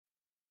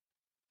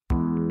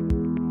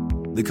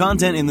The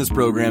content in this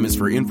program is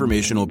for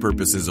informational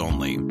purposes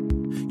only.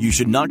 You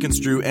should not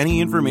construe any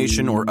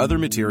information or other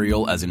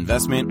material as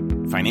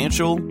investment,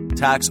 financial,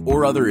 tax,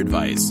 or other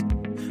advice.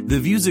 The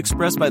views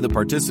expressed by the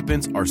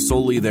participants are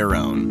solely their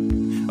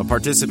own. A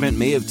participant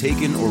may have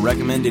taken or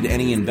recommended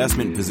any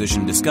investment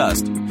position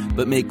discussed,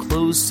 but may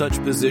close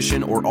such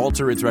position or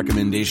alter its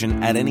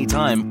recommendation at any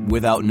time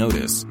without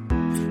notice.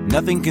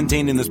 Nothing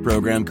contained in this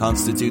program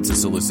constitutes a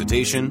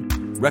solicitation,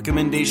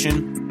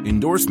 recommendation,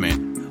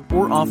 endorsement,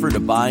 or offer to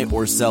buy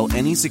or sell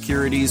any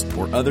securities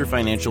or other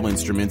financial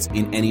instruments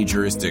in any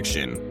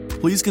jurisdiction.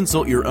 Please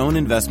consult your own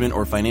investment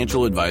or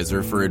financial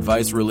advisor for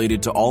advice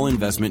related to all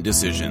investment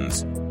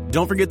decisions.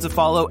 Don't forget to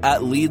follow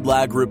at Lead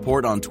Lag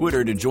Report on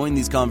Twitter to join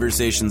these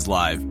conversations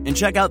live, and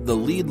check out the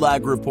Lead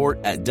Lag Report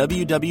at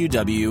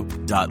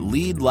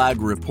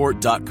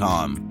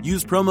www.leadlagreport.com.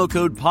 Use promo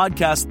code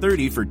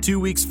podcast30 for 2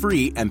 weeks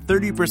free and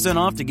 30%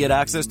 off to get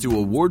access to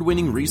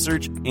award-winning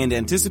research and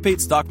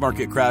anticipate stock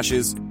market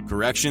crashes,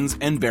 corrections,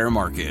 and bear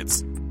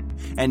markets.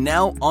 And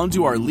now, on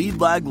to our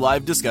Lead Lag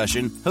Live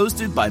discussion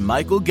hosted by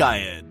Michael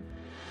Guyad.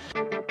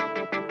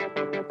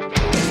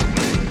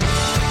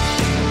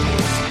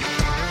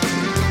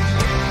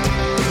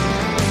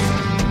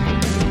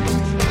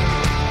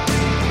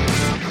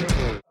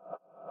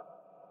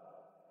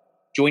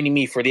 Joining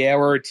me for the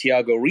hour,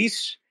 Tiago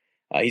Reis.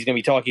 He's going to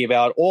be talking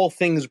about all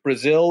things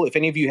Brazil. If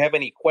any of you have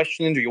any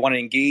questions or you want to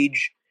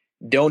engage,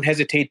 don't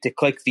hesitate to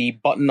click the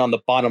button on the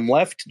bottom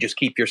left. Just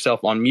keep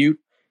yourself on mute,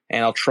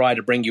 and I'll try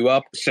to bring you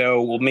up.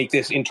 So we'll make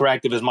this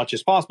interactive as much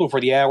as possible for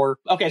the hour.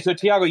 Okay, so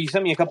Tiago, you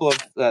sent me a couple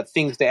of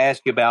things to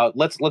ask you about.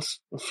 Let's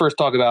first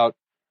talk about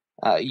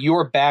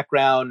your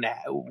background,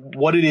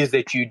 what it is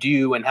that you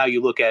do, and how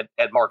you look at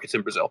markets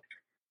in Brazil.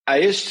 I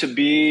used to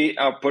be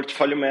a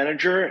portfolio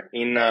manager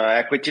in an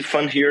equity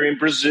fund here in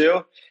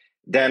Brazil.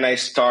 Then I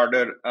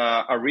started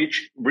a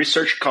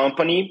research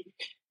company.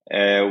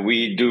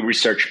 We do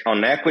research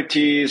on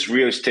equities,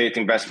 real estate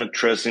investment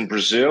trusts in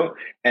Brazil.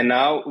 And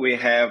now we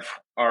have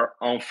our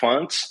own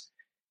funds.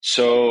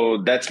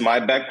 So that's my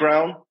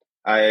background.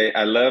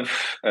 I love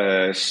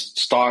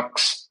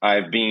stocks.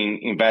 I've been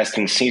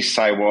investing since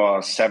I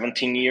was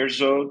 17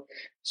 years old.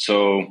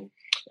 So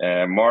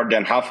more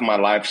than half of my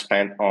life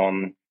spent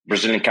on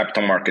Brazilian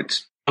capital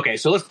markets. Okay,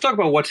 so let's talk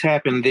about what's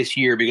happened this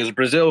year, because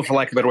Brazil, for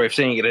lack of a better way of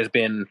saying it, has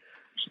been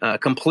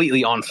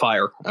completely on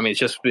fire. I mean, it's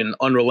just been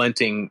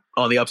unrelenting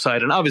on the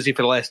upside. And obviously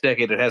for the last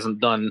decade, it hasn't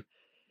done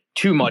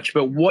too much.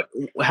 But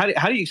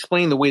how do you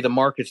explain the way the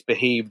market's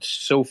behaved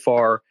so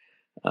far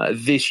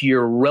this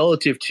year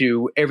relative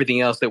to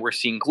everything else that we're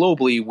seeing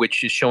globally,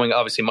 which is showing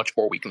obviously much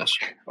more weakness?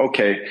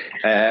 Okay.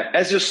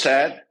 As you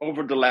said,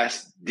 over the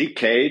last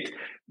decade,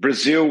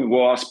 Brazil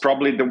was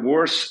probably the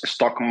worst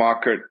stock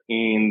market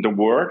in the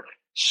world.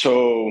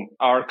 So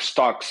our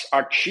stocks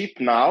are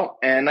cheap now.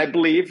 And I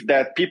believe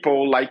that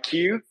people like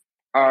you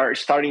are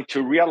starting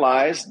to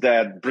realize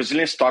that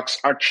Brazilian stocks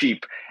are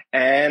cheap.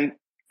 And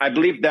I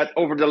believe that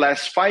over the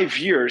last 5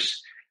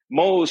 years,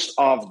 most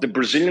of the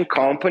Brazilian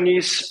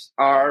companies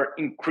are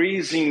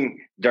increasing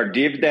their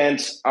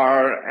dividends,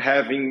 are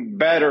having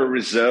better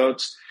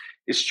results,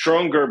 a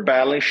stronger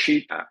balance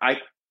sheet. I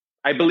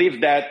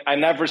believe that I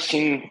never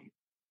seen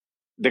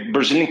the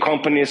Brazilian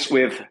companies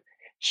with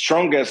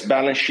strongest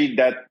balance sheet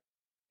that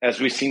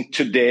as we see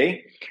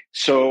today.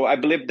 So I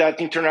believe that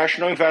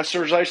international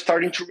investors are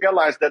starting to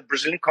realize that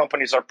Brazilian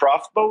companies are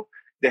profitable.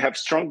 They have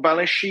strong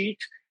balance sheet.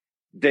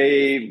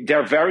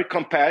 They're very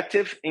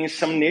competitive in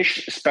some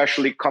niche,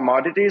 especially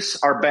commodities.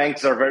 Our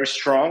banks are very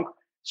strong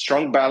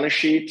balance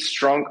sheet,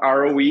 strong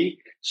ROE.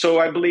 So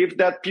I believe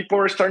that people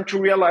are starting to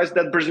realize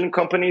that Brazilian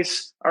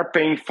companies are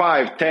paying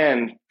 5,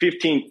 10,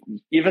 15,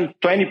 even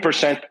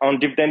 20% on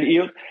dividend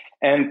yield.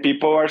 And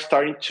people are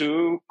starting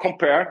to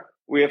compare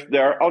with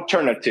their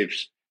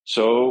alternatives.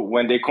 So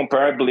when they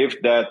compare, I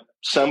believe that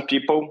some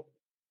people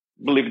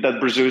believe that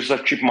Brazil is a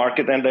cheap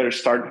market and they're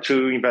starting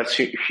to invest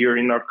here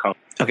in our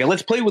country. Okay,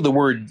 let's play with the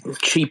word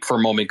cheap for a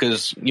moment,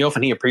 because you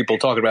often hear people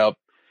talk about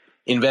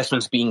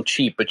investments being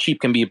cheap, but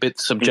cheap can be a bit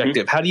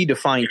subjective. How do you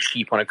define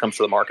cheap when it comes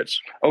to the markets?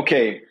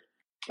 Okay,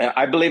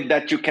 I believe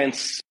that you can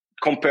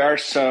compare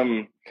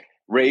some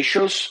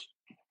ratios.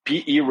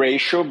 PE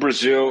ratio,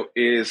 Brazil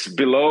is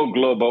below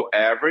global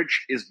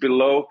average, is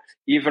below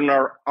even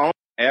our own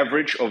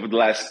average over the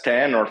last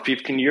 10 or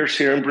 15 years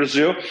here in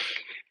Brazil.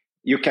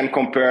 You can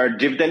compare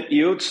dividend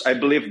yields. I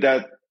believe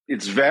that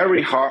it's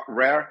very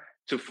rare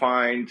to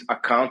find a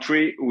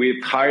country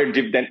with higher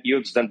dividend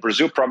yields than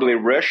Brazil, probably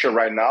Russia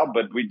right now,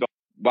 but we don't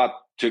know what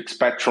to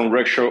expect from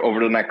Russia over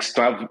the next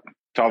 12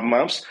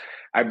 months.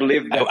 I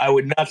believe that I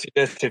would not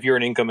suggest if you're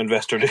an income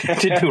investor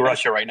to do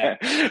Russia right now.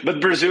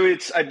 But Brazil,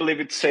 I believe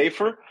it's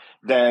safer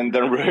than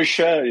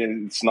Russia.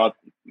 It's not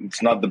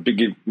the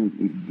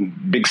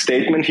big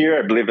statement here.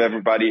 I believe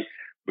everybody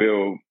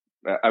will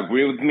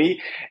agree with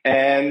me.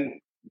 And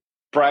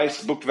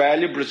price book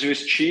value, Brazil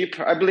is cheap.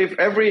 I believe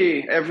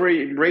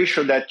every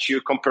ratio that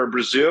you compare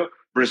Brazil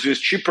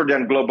is cheaper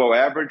than global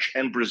average,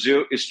 and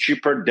Brazil is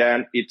cheaper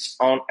than its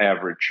own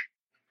average.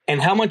 And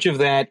how much of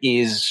that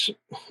is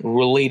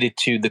related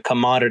to the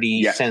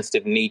commodity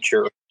sensitive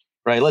nature,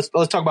 right? Let's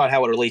talk about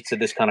how it relates to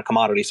this kind of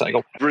commodity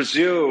cycle.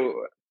 Brazil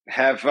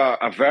have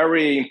a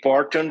very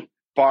important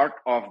part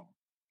of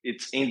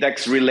its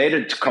index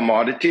related to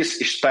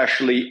commodities,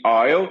 especially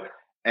oil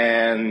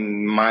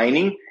and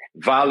mining.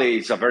 Vale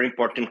is a very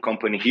important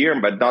company here,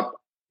 but not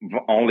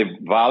only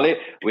Vale.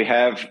 We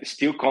have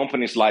steel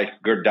companies like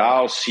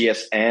Gerdau,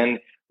 CSN,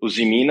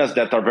 Usiminas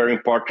that are very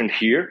important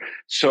here.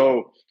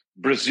 So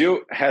Brazil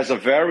has a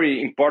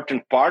very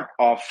important part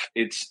of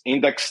its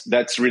index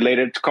that's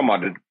related to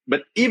commodity.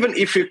 But even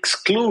if you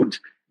exclude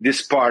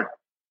this part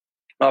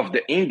of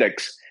the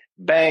index,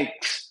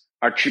 banks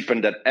are cheaper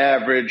than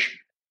average,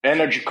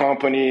 energy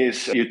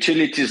companies,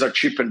 utilities are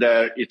cheaper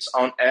than it's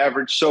on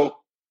average. So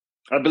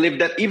I believe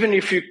that even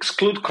if you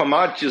exclude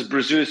commodities,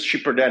 Brazil is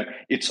cheaper than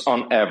it's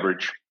on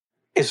average.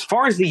 As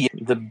far as the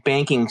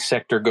banking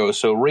sector goes,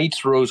 so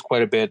rates rose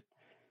quite a bit.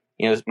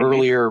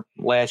 Earlier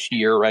last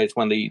year, right? It's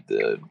when the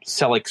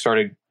Selic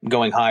started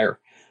going higher.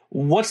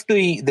 What's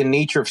the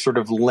nature of sort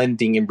of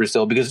lending in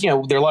Brazil? Because, there are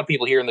a lot of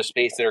people here in the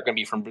space that are going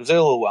to be from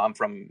Brazil. I'm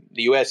from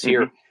the U.S.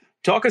 here.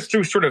 Talk us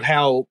through sort of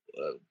how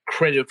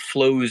credit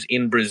flows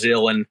in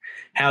Brazil and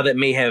how that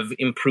may have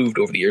improved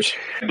over the years.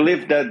 I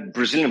believe that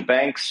Brazilian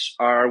banks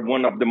are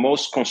one of the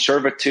most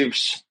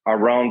conservatives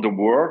around the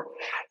world.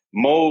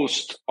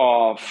 Most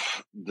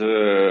of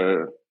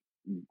the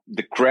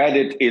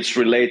credit is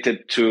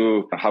related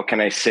to, how can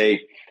I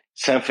say,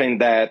 something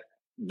that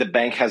the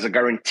bank has a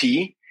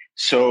guarantee.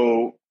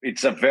 So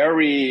it's a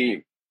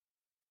very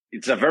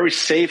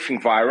safe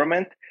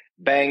environment.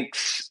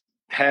 Banks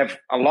have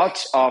a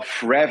lot of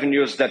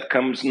revenues that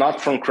comes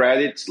not from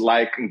credits,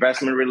 like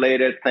investment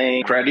related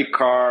things, credit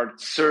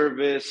card,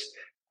 service.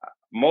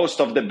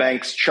 Most of the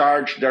banks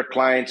charge their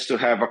clients to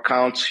have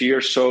accounts here.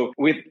 So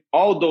with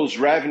all those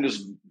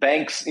revenues,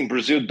 banks in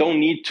Brazil don't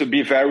need to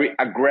be very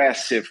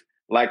aggressive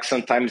like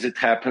sometimes it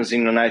happens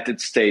in the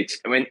United States.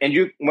 When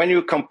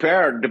you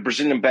compare the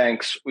Brazilian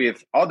banks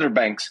with other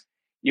banks,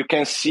 you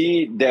can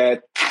see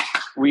that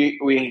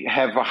we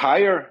have a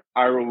higher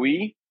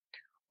ROE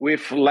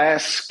with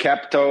less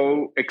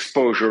capital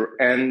exposure.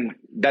 And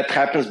that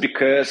happens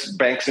because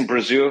banks in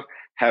Brazil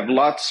have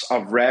lots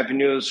of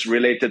revenues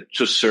related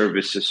to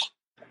services.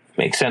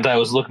 Makes sense. I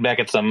was looking back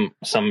at some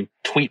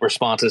tweet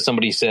responses.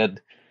 Somebody said,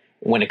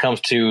 when it comes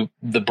to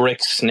the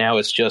BRICS, now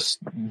it's just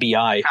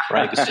BI,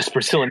 right? It's just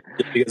Brazil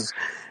because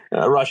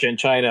Russia and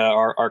China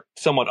are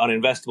somewhat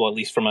uninvestable, at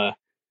least from a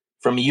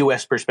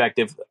U.S.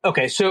 perspective.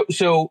 Okay, so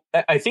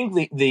I think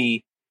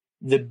the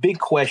big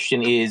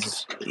question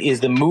is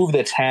the move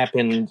that's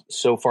happened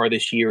so far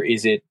this year,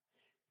 is it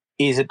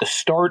the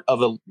start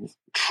of a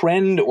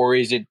trend, or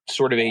is it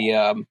sort of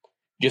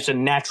just a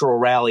natural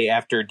rally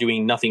after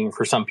doing nothing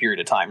for some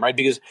period of time, right?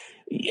 Because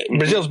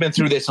Brazil's been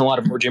through this, and a lot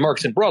of emerging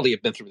markets and broadly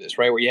have been through this,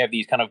 right? Where you have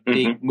these kind of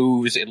big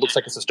moves. It looks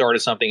like it's the start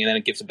of something, and then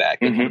it gives it back.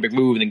 And a big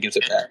move, and then gives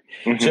it back.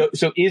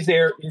 So is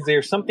there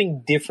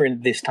something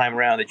different this time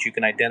around that you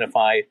can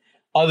identify,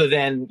 other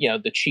than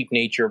the cheap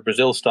nature of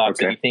Brazil stocks,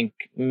 that you think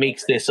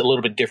makes this a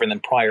little bit different than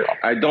prior?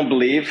 I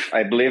believe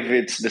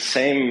it's the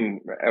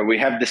same. We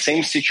have the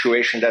same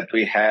situation that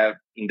we have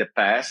in the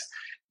past.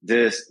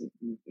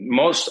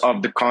 Most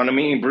of the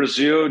economy in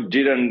Brazil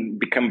didn't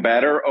become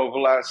better over the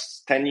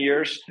last 10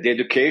 years. The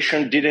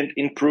education didn't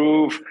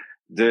improve.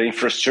 The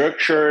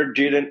infrastructure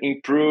didn't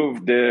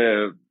improve.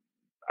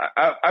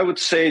 I would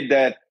say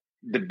that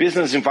the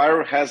business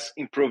environment has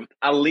improved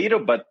a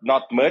little, but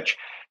not much.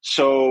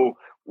 So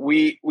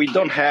we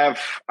don't have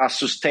a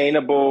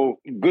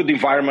sustainable, good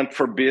environment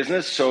for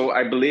business. So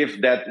I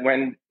believe that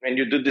when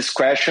you do this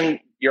question,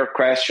 your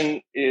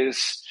question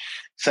is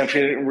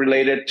something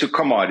related to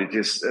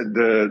commodities.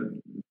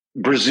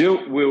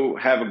 Brazil will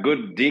have a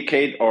good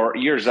decade or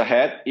years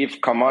ahead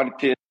if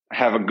commodities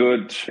have a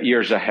good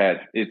years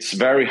ahead. It's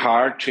very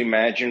hard to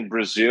imagine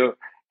Brazil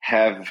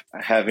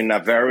having a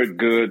very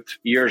good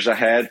years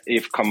ahead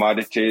if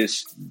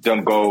commodities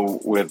don't go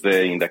with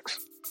the index.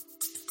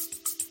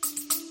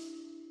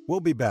 We'll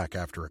be back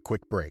after a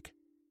quick break.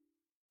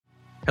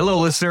 Hello,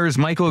 listeners.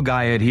 Michael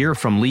Guyette here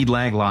from Lead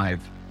Lag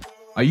Live.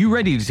 Are you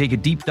ready to take a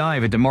deep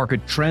dive into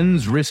market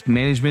trends, risk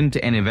management,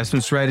 and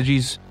investment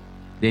strategies?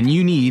 Then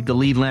you need the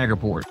Lead Lag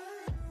Report.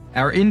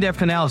 Our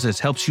in-depth analysis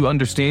helps you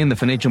understand the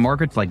financial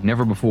markets like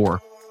never before.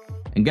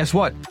 And guess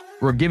what?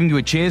 We're giving you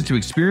a chance to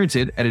experience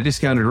it at a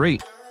discounted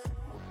rate.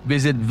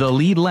 Visit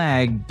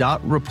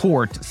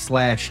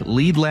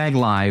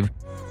theleadlag.report/leadlaglive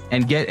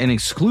and get an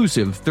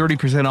exclusive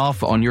 30%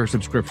 off on your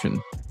subscription.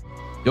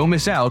 Don't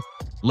miss out.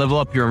 Level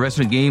up your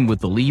investment game with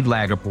the Lead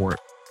Lag Report.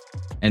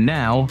 And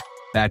now,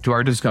 back to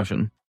our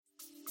discussion.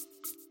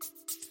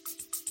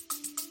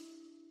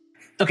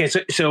 Okay,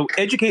 so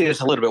educate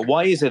us a little bit.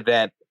 Why is it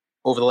that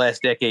over the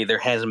last decade there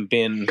hasn't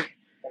been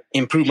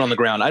improvement on the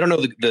ground? I don't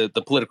know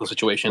the political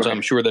situation, so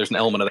I'm sure there's an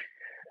element of that.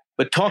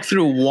 But talk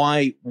through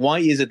why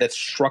is it that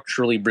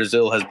structurally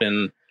Brazil has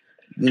been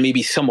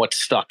maybe somewhat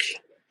stuck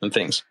in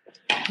things?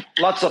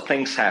 Lots of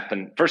things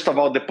happen. First of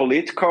all, the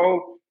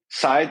political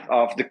side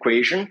of the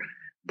equation.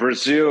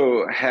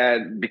 Brazil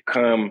had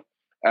become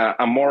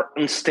a more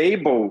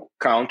unstable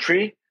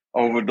country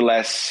over the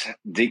last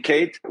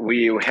decade.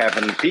 We have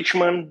an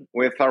impeachment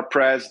with our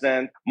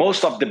president.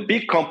 Most of the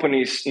big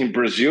companies in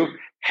Brazil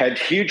had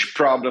huge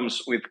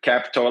problems with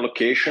capital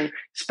allocation,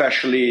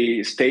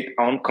 especially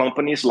state-owned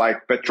companies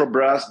like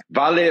Petrobras.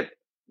 Vale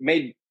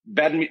made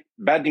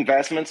bad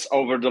investments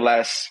over the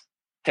last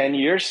 10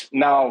 years.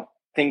 Now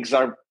things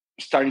are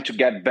starting to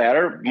get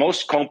better.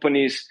 Most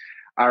companies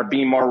are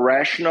being more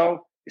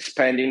rational,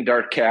 spending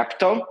their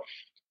capital,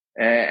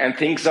 and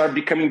things are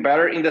becoming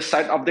better in the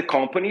side of the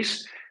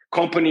companies.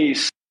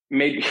 Companies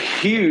made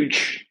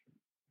huge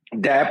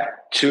debt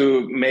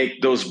to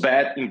make those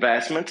bad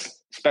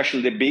investments,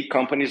 especially the big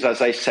companies,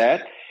 as I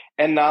said.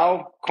 And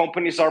now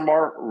companies are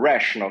more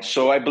rational.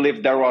 So I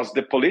believe there was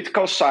the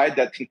political side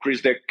that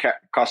increased the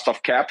cost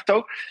of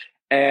capital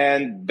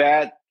and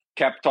bad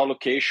capital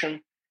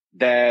allocation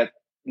that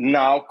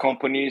now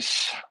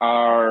companies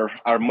are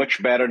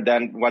much better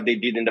than what they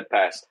did in the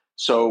past.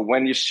 So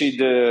when you see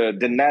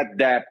the net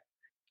debt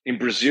in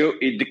Brazil,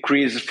 it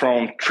decreased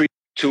from 3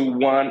 to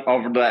 1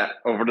 over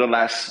the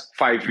last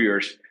 5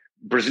 years.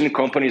 Brazilian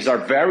companies are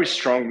very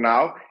strong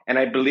now, and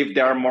I believe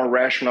they are more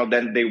rational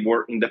than they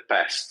were in the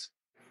past.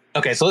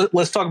 Okay, so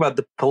let's talk about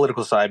the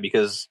political side,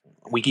 because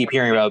we keep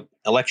hearing about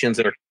elections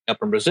that are up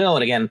in Brazil.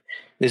 And again,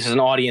 this is an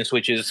audience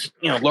which is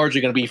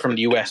largely going to be from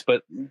the U.S.,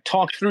 but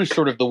talk through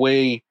sort of the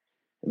way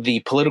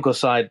the political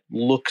side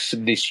looks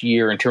this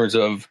year in terms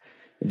of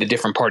the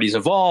different parties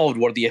involved.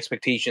 What are the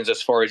expectations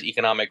as far as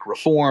economic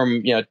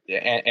reform?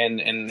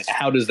 And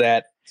how does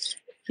that,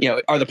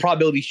 are the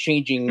probabilities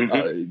changing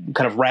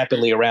kind of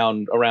rapidly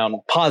around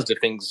positive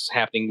things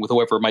happening with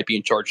whoever might be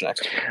in charge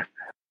next?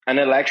 An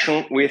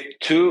election with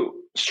two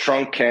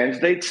strong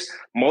candidates.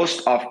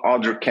 Most of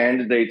other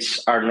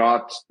candidates are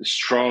not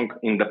strong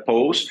in the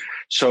polls.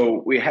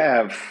 So we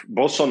have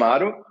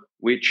Bolsonaro,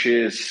 which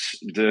is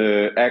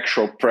the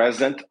actual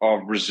president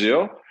of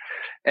Brazil.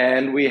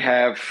 And we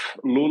have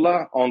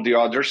Lula on the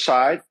other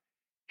side.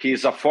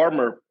 He's a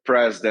former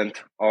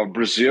president of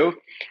Brazil.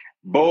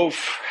 Both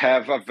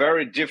have a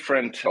very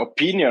different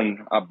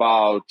opinion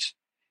about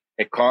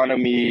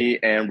economy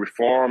and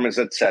reforms,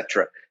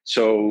 etc.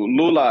 So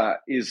Lula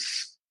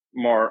is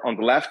more on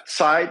the left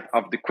side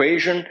of the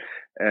equation,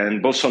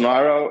 and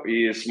Bolsonaro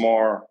is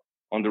more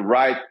on the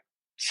right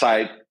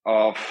side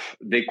of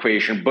the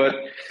equation. But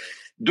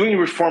doing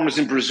reforms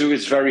in Brazil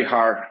is very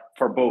hard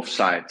for both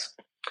sides.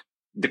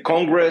 The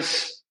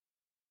Congress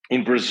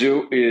in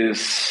Brazil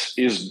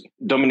is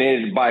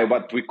dominated by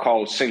what we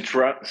call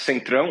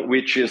Centrão,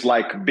 which is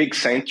like big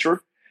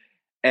center.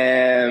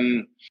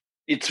 And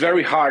it's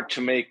very hard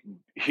to make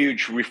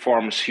huge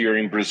reforms here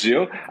in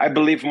Brazil. I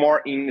believe more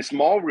in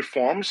small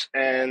reforms.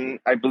 And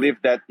I believe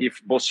that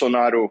if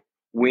Bolsonaro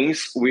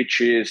wins,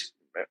 which is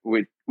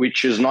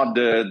not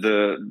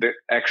the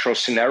actual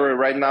scenario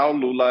right now,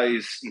 Lula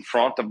is in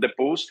front of the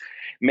polls,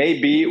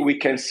 maybe we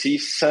can see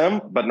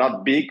some, but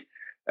not big,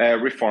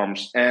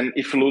 reforms. And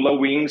if Lula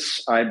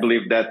wins, I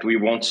believe that we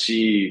won't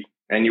see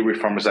any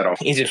reforms at all.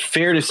 Is it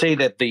fair to say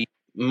that the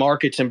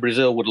markets in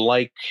Brazil would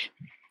like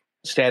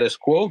status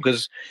quo?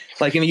 Because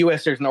like in the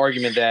U.S., there's an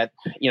argument that,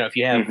 if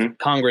you have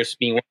Congress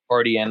being one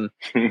party and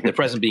the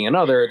president being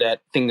another,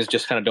 that things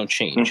just kind of don't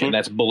change. And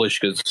that's bullish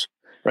because,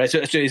 right? So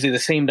is it the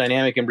same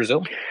dynamic in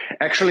Brazil?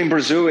 Actually, in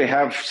Brazil, we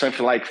have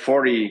something like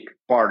 40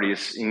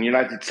 parties. In the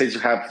United States,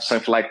 we have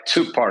something like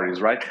 2 parties,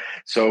 right?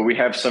 So we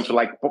have something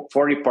like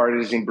 40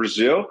 parties in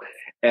Brazil.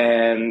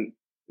 And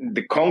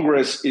the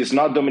Congress is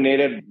not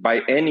dominated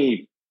by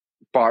any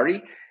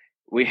party.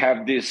 We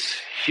have this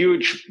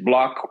huge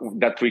block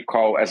that we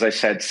call, as I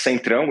said,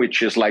 Centrão,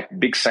 which is like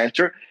big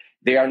center.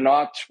 They are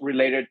not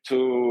related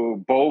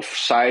to both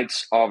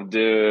sides of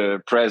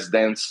the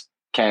president's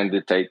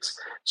candidates.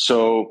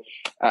 So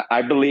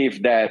I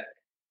believe that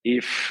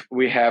if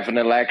we have an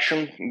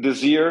election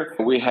this year,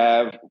 we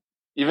have,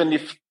 even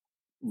if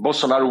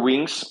Bolsonaro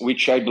wins,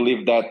 which I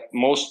believe that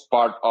most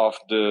part of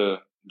the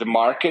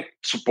market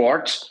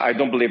supports, I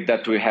don't believe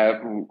that we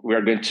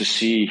are going to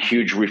see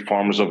huge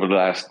reforms over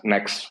the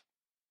next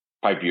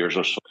 5 years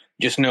or so.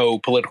 Just no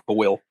political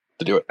will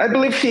to do it. I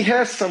believe he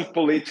has some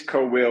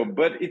political will,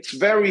 but it's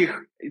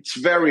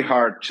very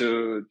hard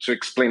to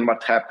explain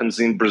what happens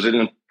in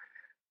Brazilian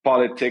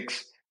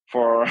politics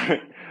for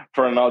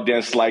an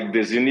audience like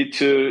this. You need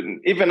to,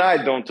 even I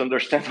don't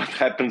understand what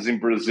happens in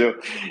Brazil,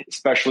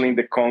 especially in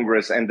the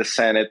Congress and the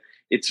Senate.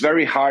 It's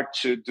very hard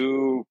to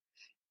do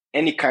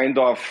any kind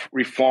of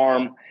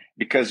reform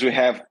because we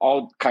have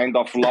all kind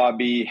of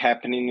lobby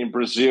happening in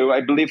Brazil.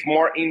 I believe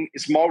more in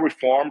small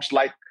reforms,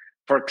 like,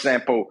 for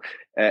example,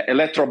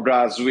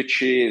 Eletrobras,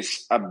 which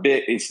is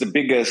it's the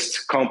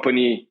biggest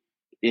company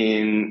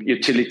in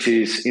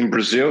utilities in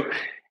Brazil.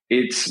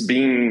 It's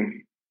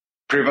being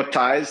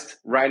privatized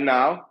right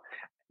now.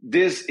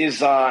 This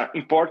is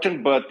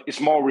important, but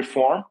small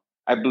reform.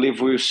 I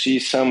believe we'll see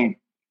some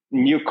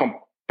new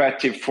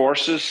competitive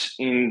forces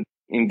in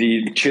the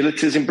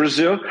utilities in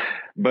Brazil.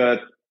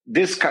 But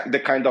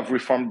the kind of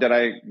reform that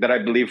I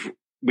believe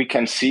we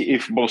can see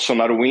if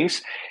Bolsonaro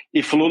wins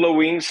if Lula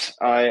wins,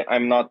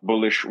 I'm not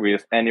bullish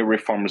with any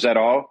reforms at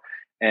all.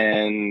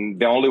 And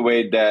the only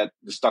way that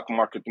the stock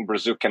market in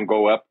Brazil can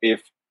go up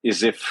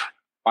is if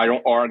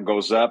iron ore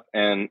goes up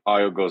and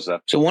oil goes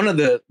up. So one of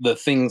the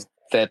things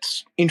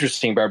that's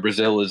interesting about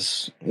Brazil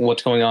is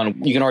what's going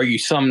on. You can argue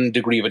some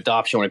degree of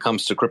adoption when it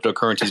comes to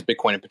cryptocurrencies,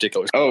 Bitcoin in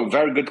particular. Oh,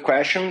 very good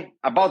question.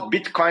 About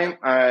Bitcoin,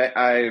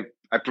 I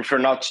prefer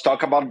not to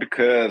talk about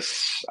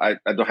because I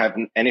don't have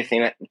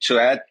anything to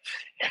add.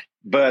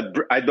 But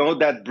I know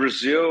that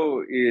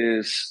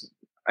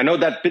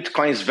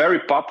Bitcoin is very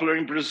popular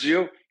in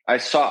Brazil. I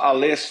saw a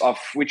list of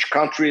which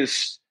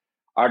countries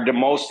are the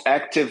most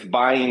active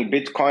buying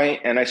Bitcoin,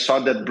 and I saw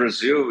that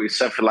Brazil is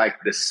something like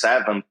the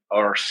 7th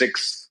or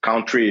 6th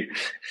country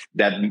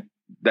that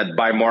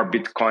buy more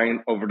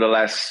Bitcoin over the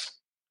last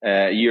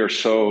year.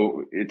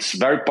 So it's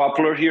very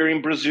popular here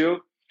in Brazil,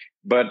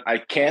 but I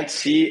can't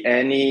see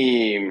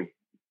any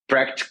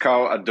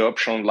practical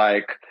adoption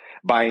like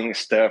buying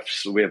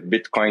stuffs with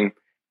Bitcoin,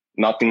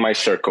 not in my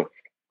circle.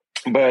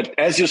 But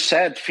as you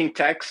said,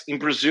 fintechs in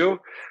Brazil,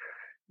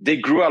 they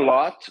grew a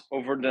lot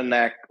over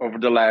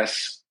the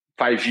last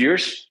 5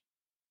 years.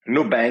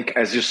 Nubank,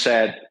 as you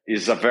said,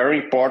 is a very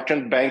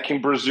important bank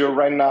in Brazil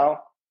right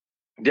now.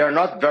 They are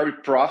not very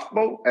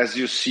profitable, as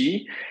you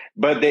see,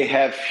 but they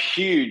have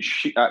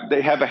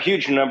a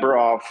huge number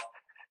of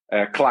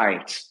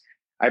clients.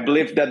 I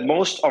believe that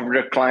most of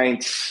their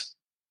clients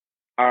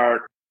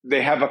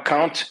they have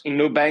account in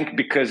Nubank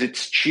because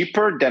it's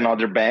cheaper than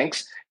other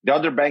banks. The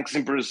other banks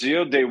in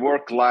Brazil, they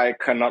work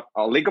like an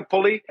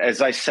oligopoly.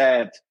 As I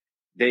said,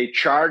 they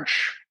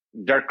charge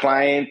their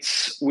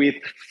clients with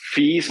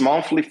fees,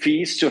 monthly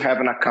fees to have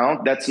an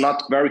account. That's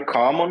not very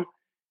common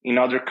in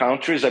other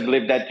countries. I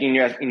believe that in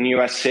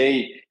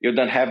USA, you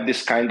don't have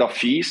this kind of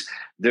fees.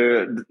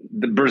 The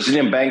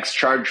Brazilian banks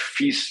charge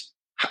fees,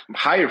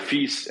 higher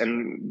fees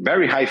and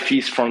very high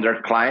fees from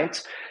their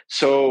clients.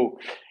 So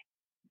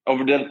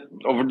over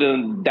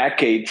the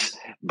decades,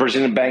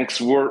 Brazilian banks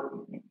were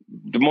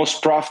the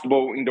most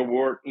profitable in the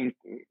world in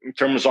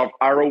terms of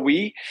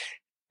ROE.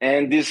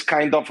 And this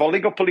kind of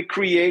oligopoly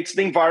creates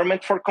the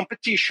environment for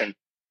competition.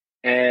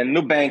 And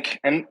Nubank,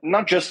 and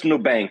not just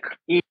Nubank,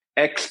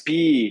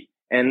 XP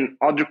and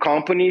other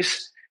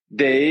companies,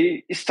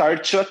 they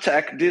start to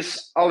attack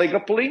this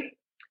oligopoly.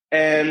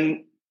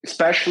 And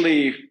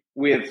especially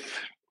with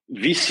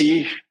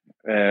VC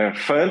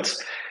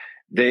funds,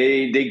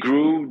 they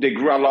grew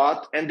a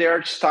lot, and they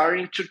are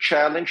starting to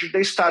challenge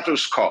the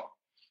status quo.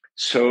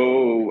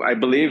 So I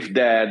believe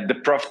that the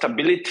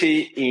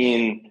profitability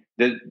in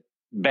the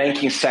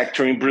banking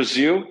sector in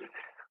Brazil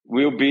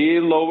will be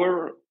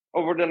lower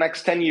over the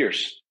next 10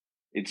 years.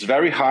 It's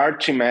very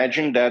hard to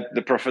imagine that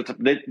the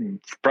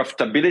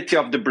profitability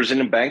of the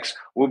Brazilian banks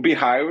will be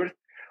higher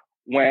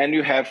when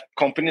you have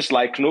companies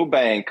like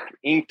Nubank,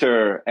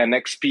 Inter, and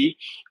XP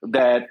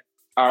that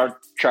are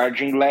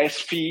charging less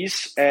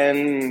fees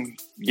and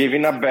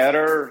giving a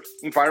better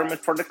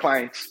environment for the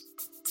clients.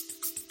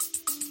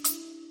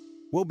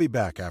 We'll be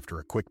back after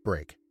a quick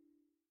break.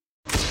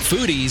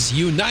 Foodies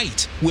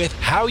unite with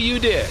How You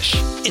Dish.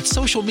 It's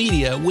social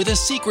media with a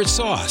secret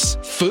sauce.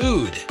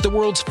 Food, the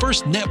world's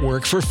first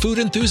network for food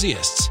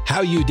enthusiasts.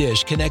 How You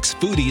Dish connects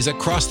foodies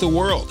across the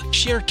world.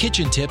 Share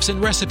kitchen tips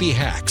and recipe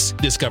hacks.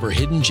 Discover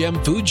hidden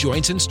gem food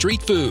joints and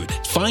street food.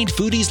 Find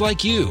foodies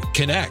like you.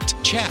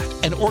 Connect, chat,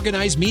 and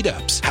organize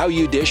meetups. How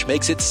You Dish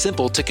makes it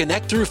simple to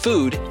connect through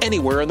food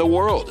anywhere in the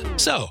world.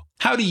 So,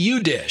 how do you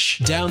dish?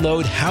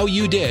 Download How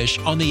You Dish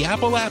on the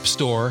Apple App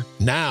Store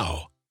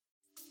now.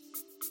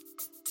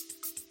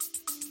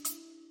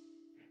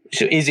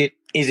 So is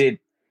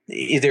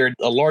there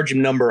a large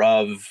number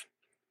of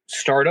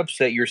startups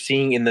that you're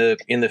seeing in the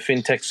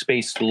fintech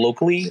space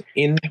locally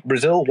in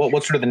Brazil?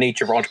 What's sort of the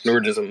nature of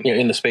entrepreneurism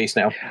in the space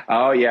now?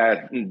 Oh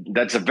yeah,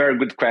 that's a very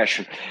good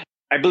question.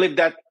 I believe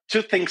that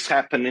two things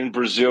happened in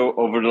Brazil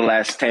over the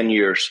last 10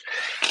 years.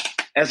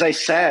 As I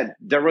said,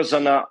 there was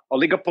an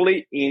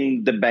oligopoly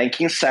in the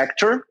banking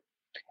sector.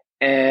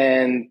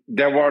 And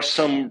there were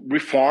some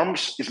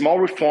reforms, small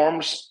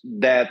reforms,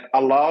 that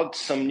allowed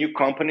some new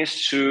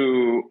companies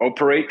to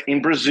operate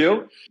in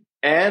Brazil.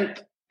 And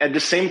at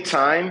the same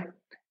time,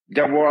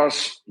 there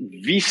was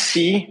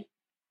VC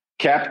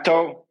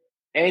capital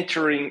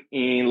entering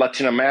in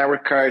Latin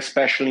America,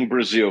 especially in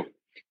Brazil.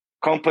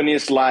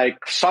 Companies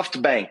like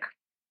SoftBank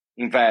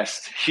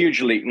invest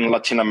hugely in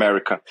Latin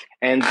America.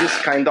 And this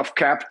kind of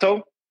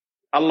capital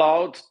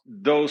allowed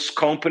those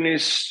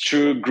companies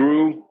to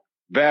grow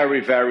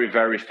very, very,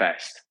 very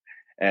fast.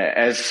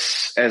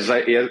 As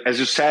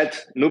you said,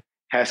 Nubank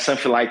has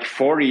something like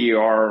 40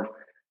 or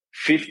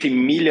 50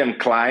 million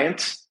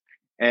clients.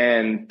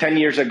 And 10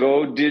 years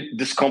ago,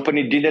 this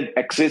company didn't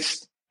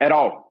exist at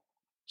all.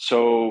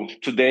 So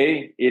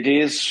today, it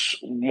is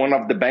one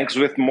of the banks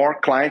with more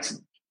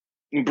clients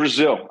in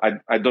Brazil.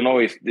 I don't know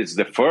if it's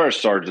the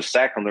first or the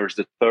second or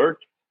the third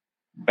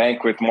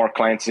bank with more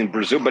clients in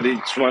Brazil, but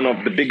it's one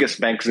of the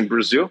biggest banks in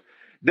Brazil.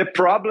 The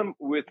problem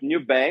with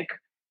Nubank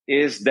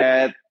is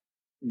that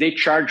they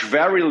charge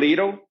very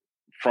little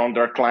from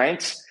their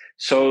clients.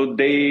 So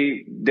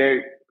they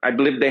I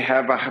believe they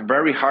have a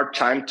very hard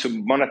time to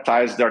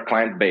monetize their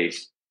client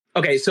base.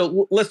 Okay,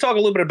 so let's talk a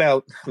little bit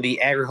about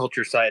the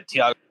agriculture side,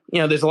 Tiago.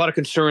 There's a lot of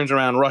concerns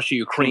around Russia,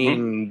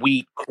 Ukraine,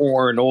 wheat,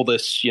 corn, all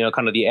this,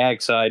 kind of the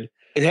ag side.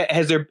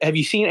 Have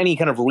you seen any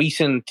kind of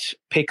recent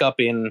pickup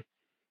in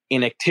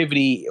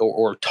activity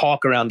or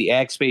talk around the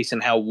ag space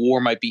and how war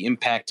might be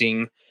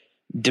impacting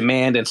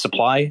demand and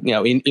supply,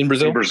 in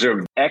Brazil? In Brazil.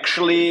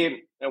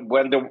 Actually,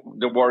 when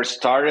the war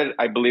started,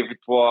 I believe it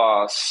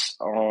was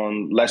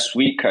on last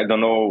week, I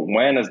don't know,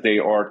 Wednesday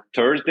or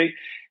Thursday.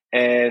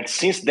 And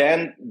since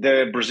then,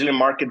 the Brazilian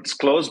market is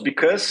closed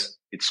because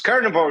it's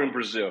carnival in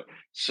Brazil.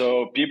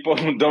 So people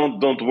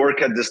don't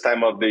work at this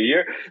time of the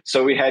year.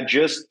 So we had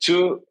just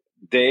 2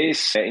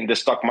 days in the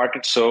stock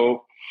market.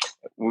 So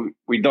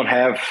we don't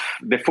have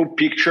the full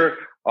picture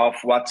of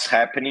what's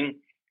happening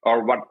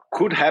or what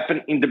could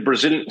happen in the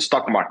Brazilian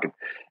stock market.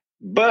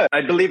 But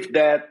I believe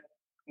that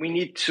we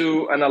need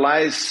to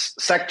analyze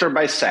sector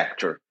by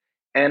sector.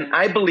 And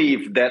I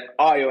believe that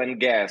oil and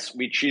gas,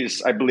 which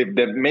is, I believe,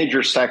 the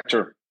major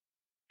sector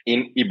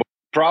in Ibo,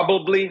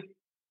 probably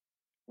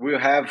will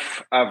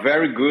have a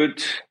very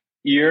good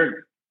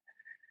year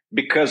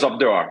because of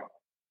the war.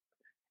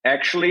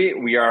 Actually,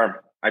 we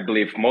are, I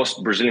believe,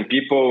 most Brazilian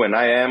people, and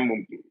I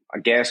am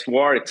against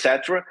war,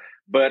 etc.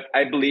 But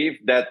I believe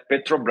that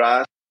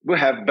Petrobras will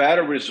have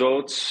better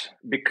results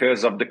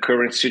because of the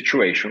current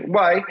situation.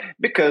 Why?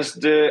 Because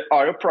the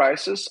oil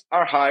prices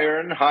are higher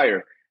and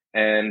higher.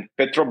 And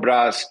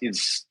Petrobras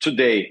is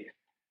today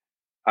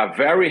a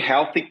very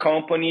healthy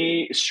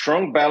company,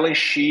 strong balance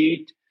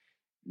sheet,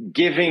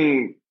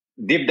 giving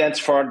dividends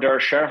for their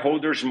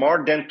shareholders,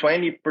 more than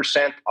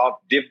 20% of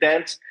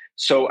dividends.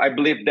 So I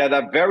believe that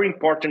a very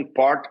important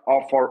part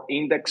of our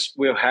index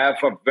will have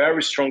a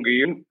very strong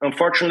year,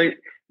 unfortunately,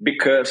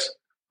 because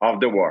of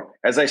the war.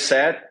 As I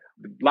said,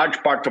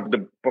 large part of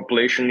the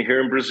population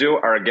here in Brazil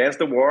are against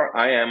the war.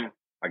 I am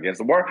against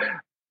the war.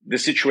 The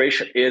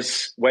situation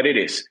is what it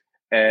is.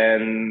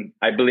 And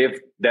I believe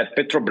that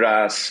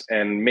Petrobras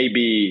and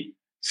maybe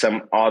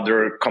some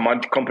other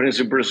commodity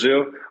companies in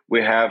Brazil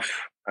will have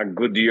a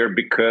good year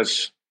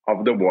because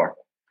of the war.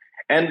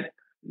 And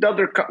the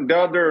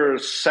other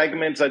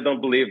segments, I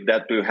don't believe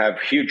that will have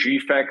huge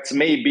effects.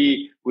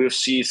 Maybe we'll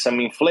see some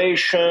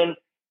inflation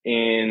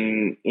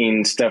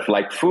in stuff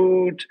like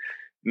food.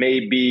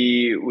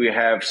 Maybe we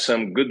have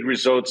some good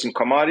results in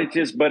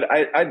commodities. But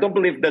I don't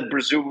believe that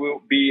Brazil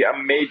will be a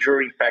major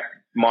impact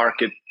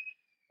market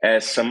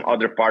as some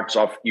other parts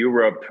of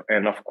Europe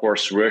and, of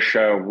course,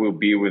 Russia will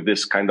be with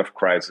this kind of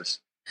crisis.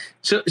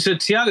 So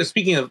Tiago,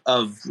 speaking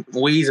of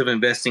ways of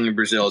investing in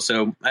Brazil,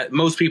 so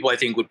most people, I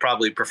think, would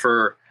probably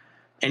prefer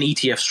an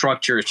ETF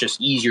structure. It's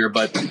just easier,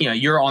 but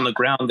you're on the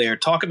ground there.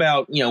 Talk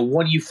about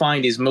what do you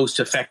find is most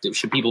effective?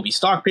 Should people be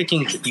stock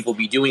picking? Should people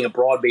be doing a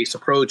broad-based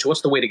approach?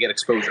 What's the way to get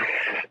exposure?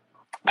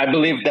 I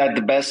believe that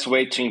the best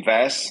way to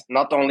invest,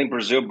 not only in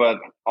Brazil but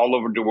all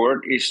over the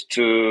world, is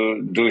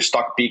to do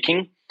stock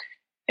picking.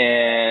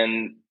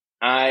 And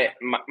my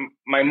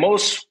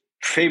most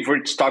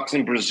favorite stocks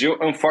in Brazil,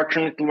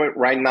 unfortunately,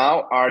 right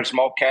now are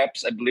small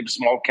caps. I believe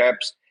small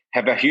caps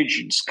have a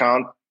huge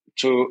discount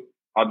to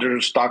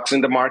other stocks in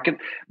the market.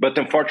 But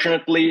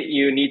unfortunately,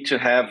 you need to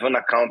have an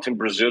account in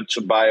Brazil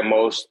to buy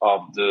most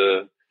of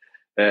the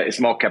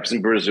small caps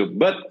in Brazil.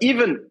 But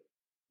even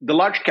the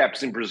large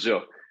caps in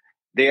Brazil,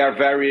 they are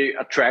very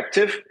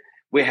attractive.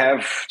 We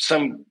have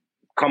some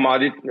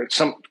commodity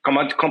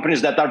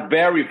companies that are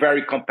very,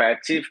 very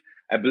competitive.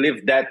 I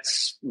believe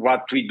that's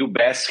what we do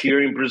best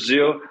here in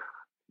Brazil.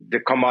 The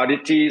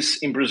commodities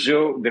in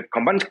Brazil, the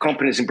commodity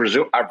companies in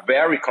Brazil are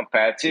very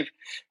competitive.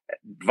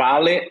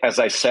 Vale, as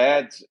I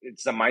said,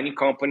 it's a mining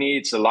company.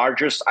 It's the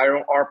largest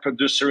iron ore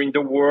producer in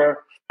the world.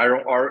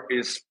 Iron ore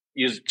is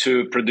used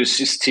to produce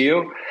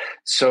steel.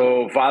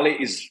 So Vale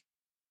is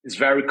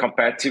very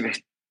competitive.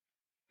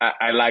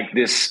 I like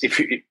this. If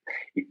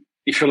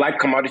you like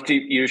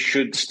commodity, you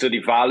should study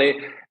Vale.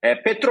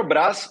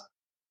 Petrobras,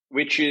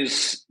 which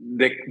is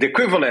the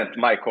equivalent,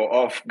 Michael,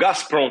 of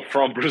Gazprom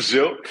from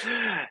Brazil,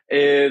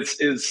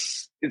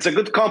 it's a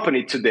good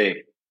company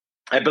today.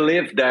 I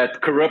believe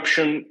that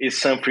corruption is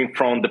something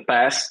from the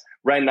past.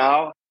 Right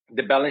now,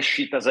 the balance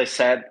sheet, as I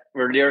said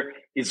earlier,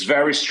 is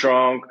very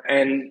strong,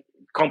 and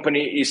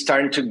company is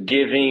starting to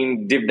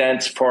giving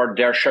dividends for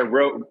their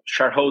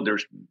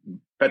shareholders.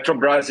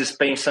 Petrobras is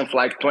paying something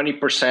like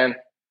 20%,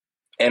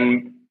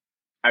 and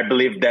I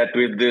believe that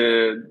with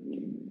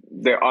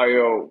the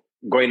oil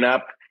going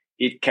up,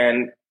 it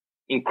can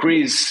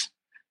increase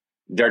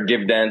their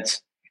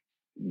dividends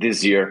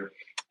this year.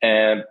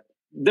 And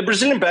the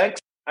Brazilian banks,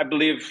 I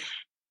believe,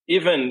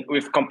 even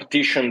with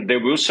competition, they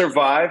will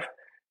survive.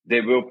 They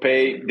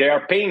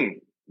are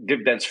paying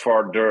dividends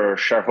for their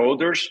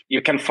shareholders.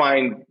 You can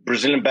find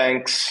Brazilian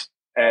banks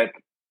at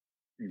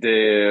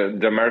the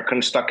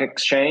American Stock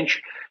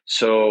Exchange.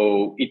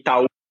 So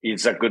Itaú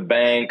is a good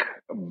bank.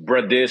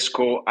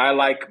 Bradesco, I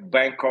like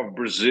Bank of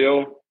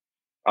Brazil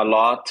a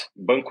lot,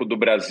 Banco do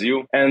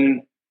Brasil.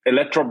 And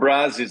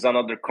Eletrobras is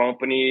another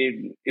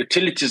company.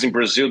 Utilities in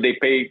Brazil, they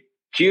pay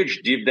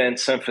huge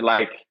dividends, something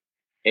like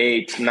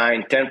 8,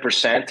 9,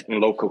 10% in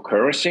local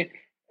currency.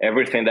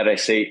 Everything that I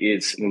say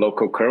is in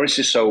local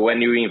currency. So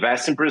when you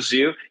invest in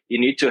Brazil, you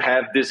need to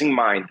have this in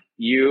mind.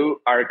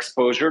 You are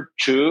exposed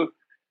to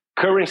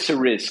currency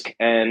risk.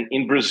 And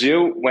in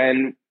Brazil,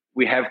 when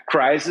we have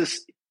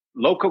crisis,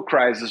 local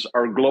crisis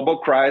or global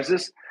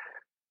crisis,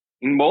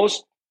 in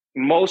most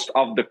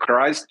of the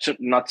crisis, to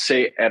not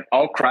say at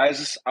all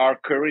crisis, our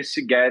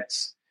currency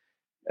gets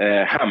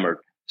hammered.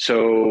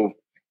 So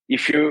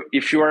if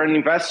you are an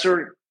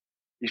investor,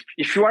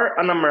 if you are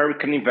an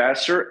American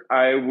investor,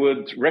 I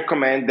would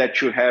recommend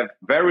that you have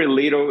very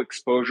little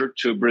exposure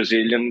to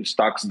Brazilian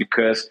stocks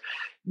because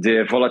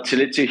the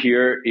volatility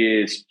here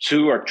is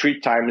 2 or 3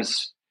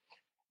 times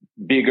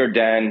bigger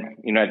than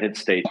United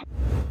States.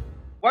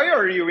 Why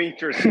are you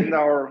interested in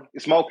our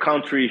small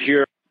country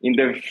here in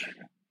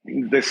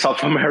the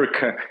South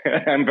America?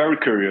 I'm very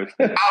curious.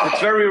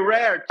 It's very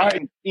rare to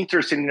be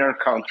interested in our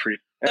country.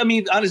 I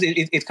mean,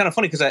 honestly, it's kind of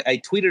funny because I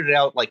tweeted it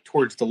out like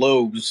towards the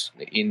lows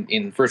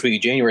in first week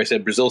of January. I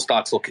said Brazil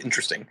stocks look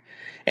interesting.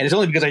 And it's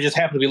only because I just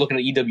happened to be looking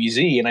at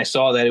EWZ and I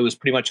saw that it was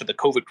pretty much at the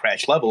COVID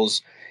crash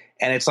levels.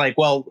 And it's like,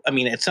 well, I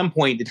mean, at some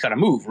point it's got to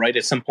move, right?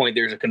 At some point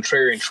there's a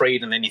contrarian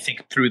trade and then you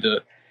think through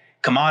the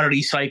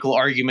commodity cycle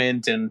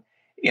argument and,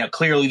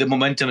 clearly the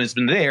momentum has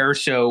been there.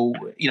 So,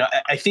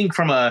 I think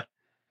from a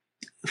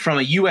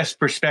U.S.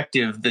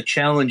 perspective, the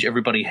challenge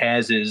everybody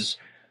has is,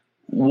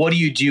 what do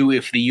you do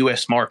if the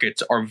U.S.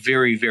 markets are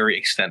very, very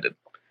extended,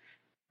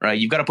 right?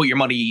 You've got to put your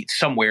money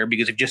somewhere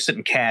because if you just sit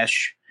in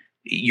cash,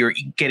 you're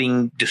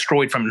getting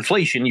destroyed from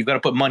inflation. You've got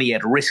to put money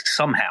at risk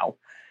somehow.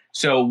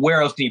 So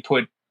where else do you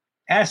put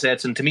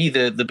assets? And to me,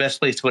 the best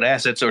place to put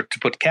assets or to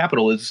put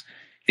capital is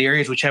the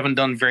areas which haven't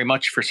done very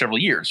much for several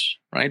years,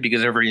 right?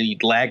 Because every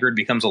laggard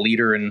becomes a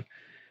leader and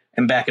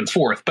back and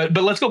forth. But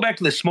let's go back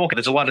to the small cap.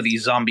 There's a lot of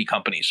these zombie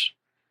companies.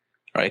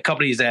 Right,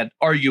 companies that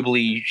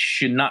arguably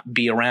should not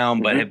be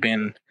around, but have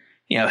been,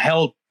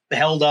 held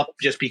up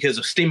just because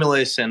of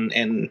stimulus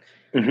and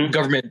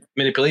government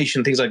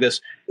manipulation, things like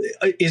this.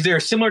 Is there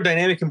a similar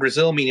dynamic in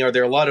Brazil? Meaning, are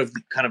there a lot of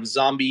kind of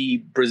zombie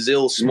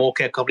Brazil small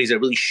cap companies that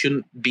really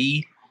shouldn't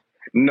be?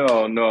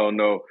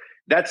 No.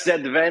 That's the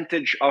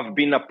advantage of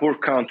being a poor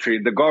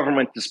country. The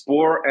government is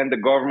poor, and the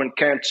government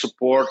can't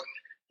support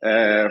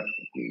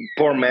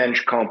poor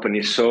managed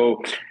companies.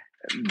 So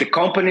the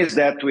companies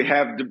that we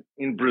have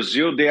in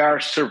Brazil, they are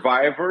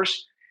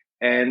survivors,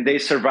 and they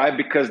survive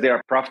because they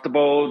are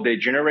profitable, they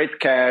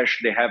generate cash,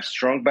 they have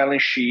strong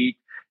balance sheet,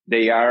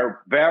 they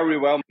are very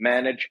well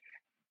managed.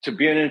 To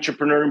be an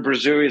entrepreneur in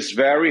Brazil is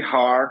very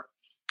hard.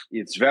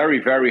 It's very,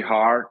 very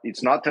hard.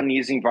 It's not an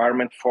easy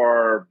environment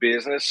for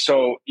business.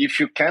 So if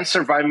you can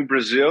survive in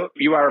Brazil,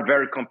 you are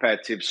very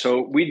competitive.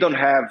 So we don't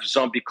have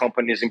zombie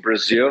companies in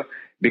Brazil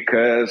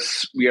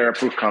because we are a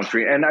poor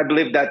country. And I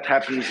believe that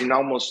happens in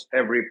almost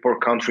every poor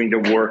country in the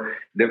world.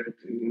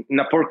 In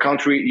a poor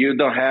country, you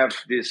don't have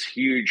this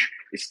huge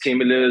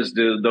stimulus,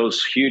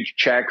 those huge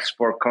checks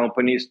for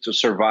companies to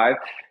survive.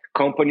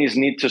 Companies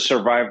need to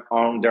survive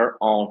on their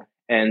own.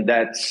 And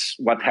that's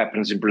what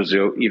happens in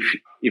Brazil.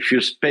 If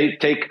you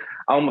take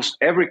almost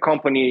every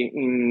company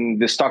in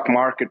the stock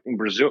market in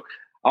Brazil,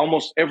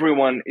 almost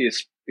everyone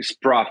is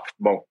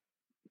profitable.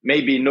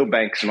 Maybe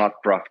Nubank's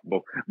not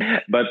profitable,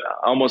 but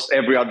almost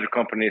every other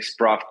company is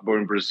profitable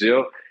in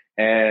Brazil,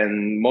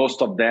 and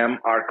most of them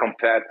are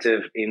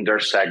competitive in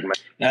their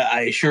segment.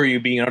 I assure you,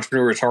 being an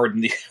entrepreneur is hard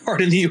in the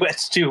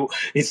U.S. too.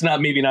 It's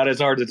maybe not as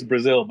hard as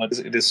Brazil, but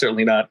it is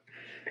certainly not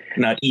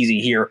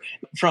easy here.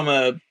 From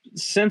a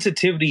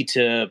sensitivity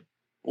to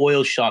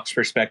oil shocks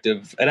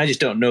perspective, and I just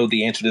don't know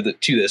the answer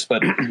to this,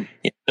 but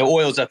the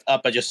oil's up.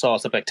 I just saw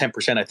it's up like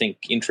 10%, I think,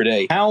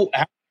 intraday. How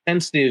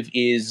sensitive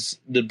is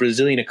the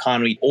Brazilian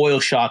economy to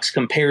oil shocks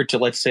compared to,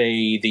 let's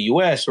say, the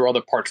U.S. or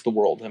other parts of the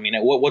world? I mean,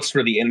 what's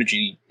sort of the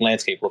energy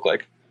landscape look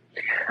like?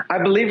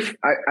 I believe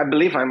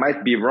I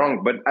might be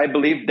wrong, but I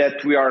believe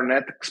that we are a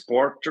net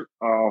exporter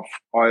of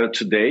oil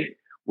today.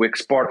 We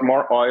export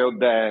more oil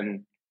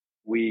than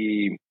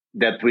we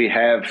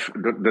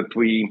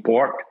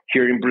import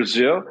here in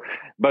Brazil.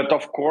 But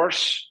of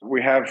course,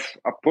 we have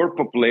a poor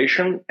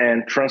population,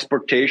 and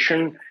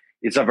transportation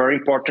is a very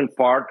important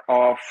part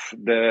of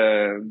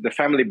the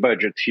family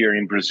budget here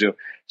in Brazil.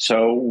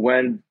 So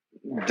when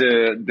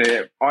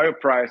the oil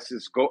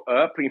prices go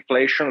up,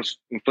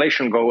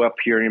 inflation go up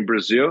here in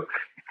Brazil,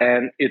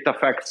 and it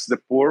affects the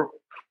poor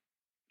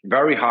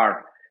very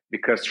hard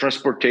because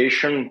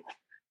transportation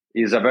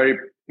is a very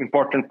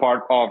important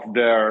part of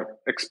their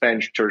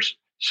expenditures.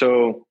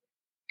 So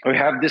we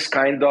have this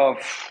kind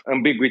of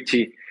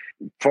ambiguity.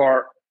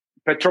 For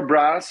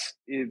Petrobras,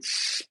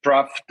 it's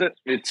profitable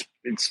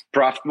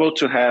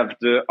to have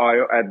the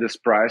oil at these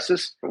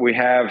prices. We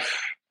have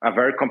a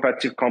very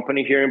competitive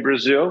company here in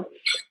Brazil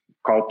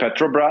called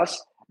Petrobras,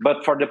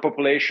 but for the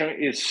population,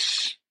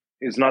 is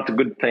not a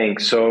good thing.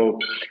 So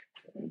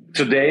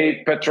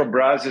today,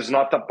 Petrobras is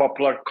not a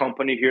popular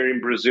company here in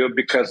Brazil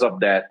because of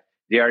that.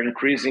 They are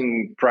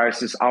increasing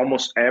prices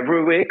almost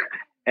every week,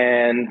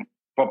 and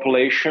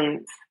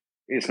population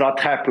is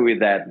not happy with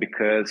that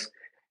because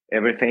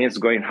everything is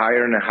going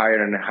higher and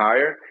higher and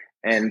higher.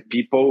 and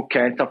people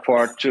can't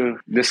afford to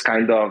this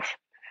kind of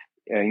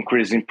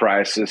increasing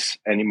prices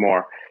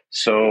anymore.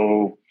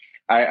 So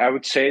I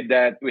would say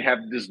that we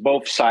have this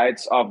both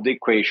sides of the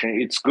equation.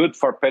 It's good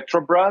for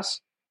Petrobras,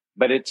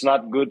 but it's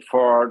not good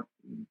for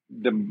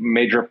the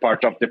major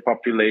part of the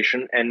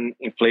population, and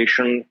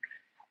inflation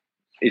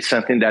is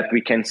something that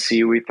we can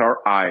see with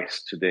our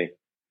eyes today,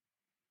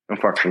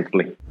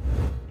 unfortunately.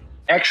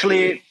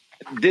 Actually,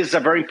 this is a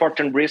very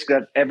important risk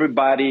that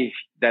everybody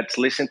that's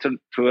listening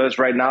to us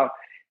right now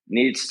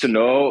needs to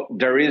know.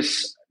 There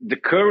is the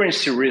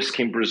currency risk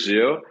in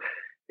Brazil.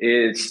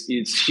 It's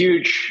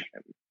huge.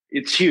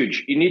 It's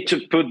huge. You need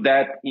to put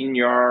that in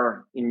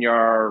your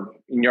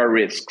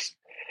risks,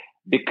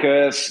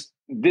 because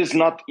this is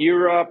not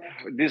Europe,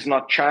 this is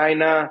not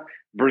China.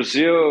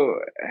 Brazil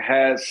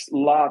has a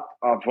lot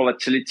of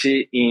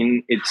volatility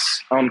in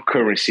its own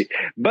currency,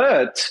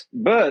 but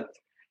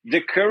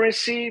the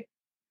currency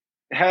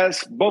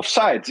has both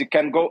sides. It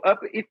can go up,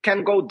 it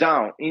can go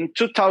down. In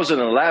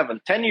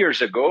 2011, 10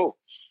 years ago,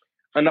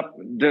 and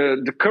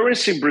the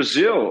currency in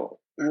Brazil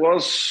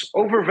was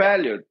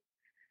overvalued.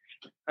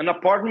 An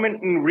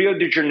apartment in Rio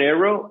de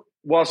Janeiro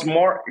was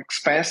more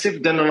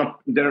expensive than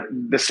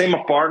the same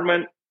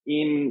apartment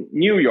in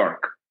New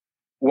York.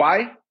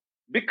 Why?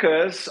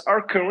 Because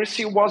our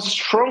currency was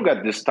strong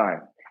at this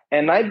time.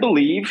 And I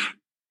believe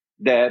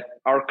that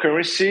our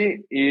currency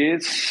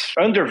is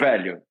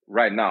undervalued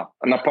right now.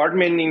 An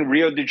apartment in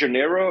Rio de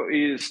Janeiro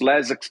is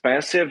less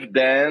expensive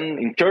than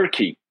in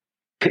Turkey.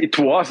 It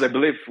was, I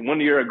believe, 1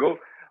 year ago,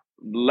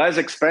 less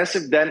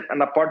expensive than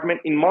an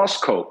apartment in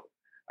Moscow.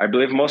 I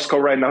believe Moscow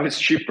right now is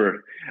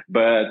cheaper.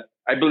 But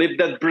I believe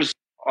that Brazil,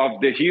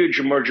 of the huge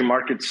emerging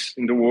markets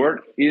in the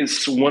world,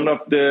 is one of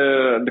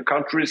the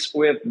countries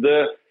with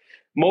the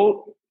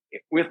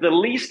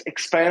least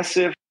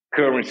expensive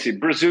currency.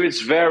 Brazil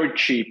is very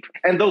cheap,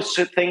 and those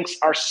things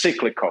are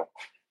cyclical.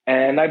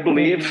 And I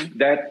believe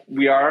that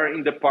we are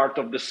in the part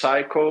of the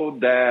cycle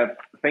that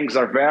things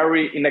are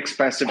very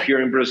inexpensive here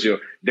in Brazil.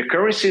 The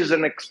currency is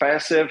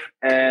inexpensive,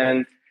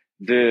 and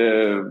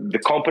the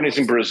companies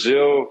in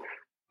Brazil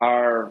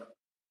are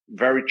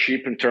very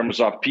cheap in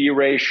terms of P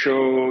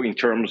ratio, in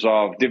terms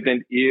of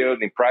dividend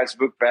yield, in price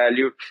book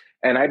value.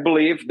 And I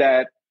believe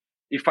that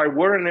if I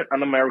were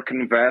an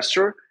American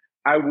investor,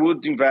 I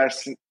would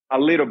invest a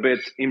little bit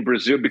in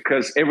Brazil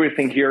because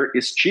everything here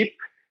is cheap,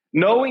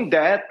 knowing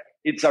that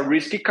it's a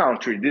risky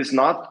country. This is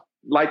not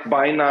like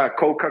buying a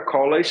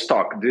Coca-Cola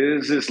stock.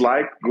 This is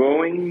like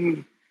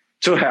going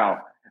to hell.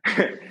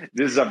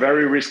 This is a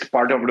very risky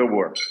part of the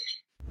world.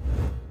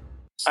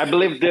 I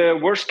believe the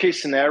worst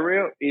case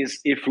scenario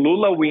is if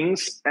Lula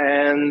wins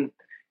and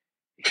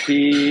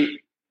he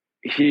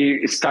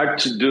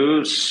starts to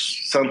do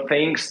some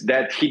things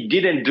that he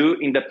didn't do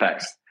in the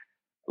past,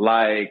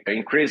 like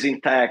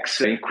increasing tax,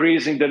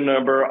 increasing the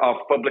number of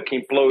public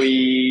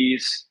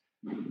employees,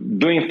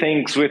 doing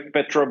things with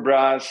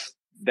Petrobras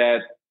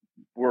that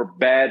were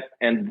bad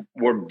and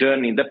were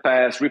done in the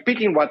past,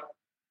 repeating what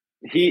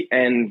he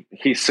and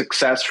his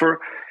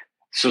successor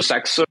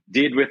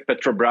did with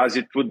Petrobras.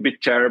 It would be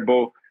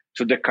terrible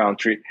to the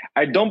country.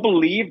 I don't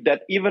believe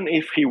that even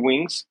if he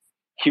wins,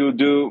 he will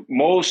do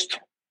most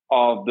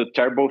of the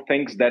terrible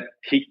things that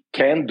he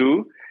can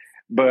do,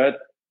 but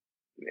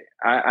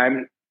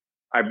I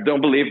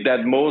don't believe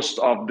that most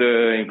of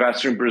the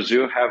investors in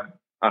Brazil have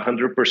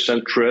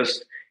 100%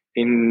 trust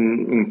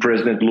in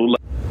President Lula.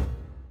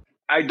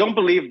 I don't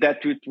believe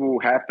that it will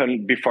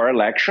happen before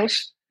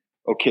elections.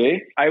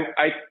 Okay,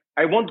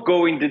 I won't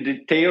go into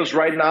details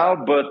right now,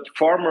 but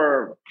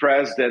former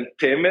President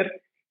Temer,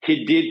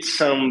 he did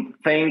some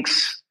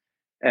things.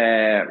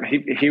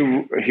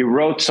 He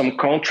wrote some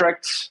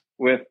contracts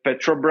with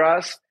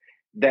Petrobras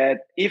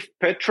that if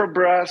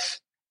Petrobras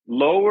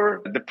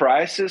lower the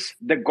prices,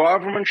 the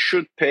government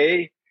should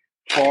pay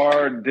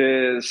for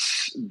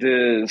this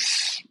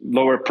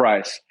lower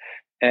price.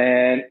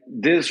 And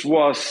this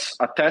was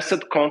a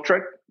tested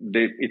contract.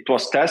 It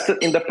was tested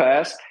in the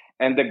past,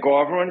 and the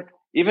government,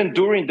 even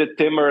during the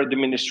Temer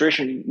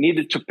administration,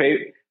 needed to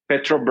pay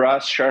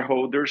Petrobras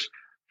shareholders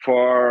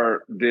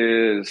for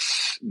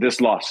these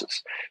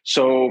losses.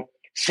 So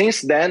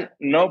since then,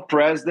 no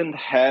president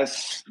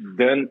has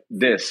done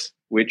this,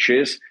 which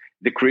is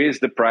decrease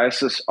the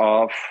prices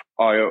of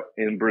oil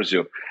in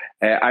Brazil.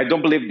 I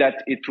don't believe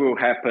that it will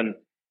happen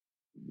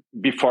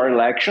before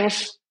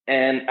elections.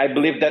 And I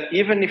believe that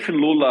even if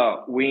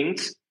Lula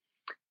wins,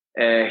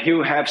 he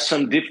will have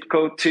some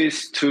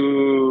difficulties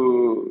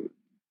to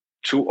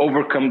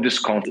overcome this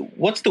conflict.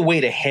 What's the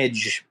way to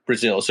hedge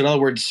Brazil? So in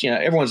other words,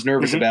 everyone's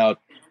nervous about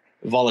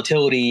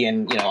volatility,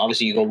 and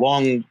obviously you go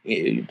long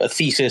a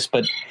thesis,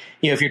 but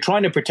if you're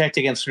trying to protect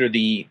against sort of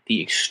the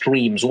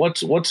extremes,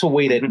 what's a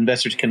way that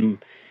investors can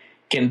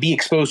be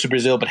exposed to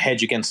Brazil but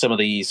hedge against some of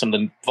the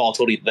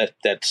volatility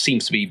that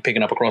seems to be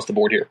picking up across the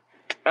board here?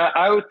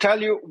 I will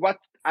tell you what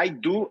I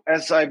do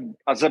as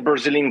a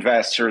Brazilian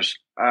investor.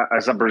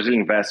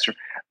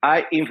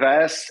 I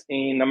invest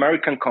in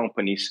American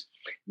companies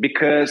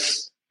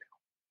because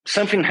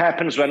something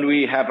happens when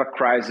we have a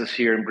crisis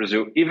here in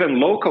Brazil, even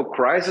local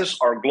crisis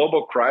or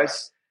global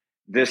crisis,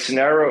 the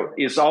scenario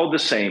is all the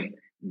same.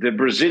 The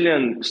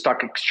Brazilian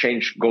stock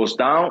exchange goes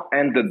down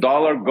and the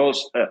dollar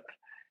goes up.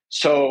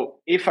 So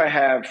if I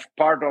have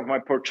part of my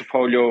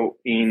portfolio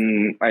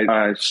in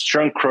a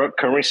strong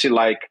currency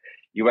like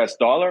US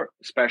dollar,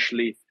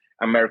 especially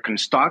American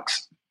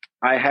stocks,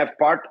 I have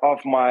part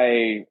of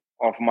my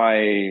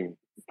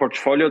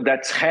portfolio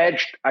that's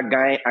hedged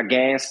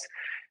against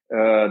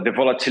the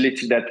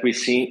volatility that we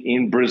see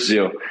in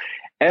Brazil.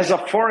 As a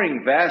foreign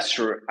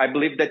investor, I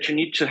believe that you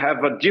need to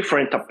have a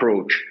different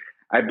approach.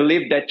 I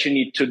believe that you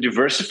need to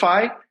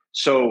diversify.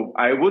 So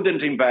I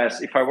wouldn't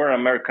invest, if I were an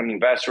American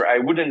investor, I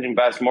wouldn't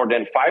invest more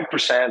than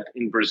 5%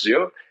 in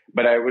Brazil,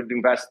 but I would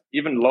invest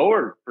even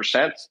lower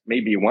percent,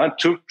 maybe 1,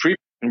 2, 3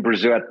 in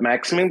Brazil at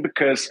maximum,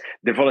 because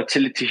the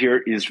volatility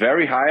here is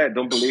very high. I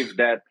don't believe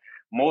that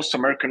most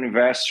American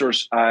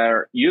investors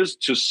are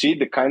used to see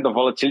the kind of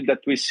volatility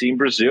that we see in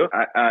Brazil.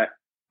 I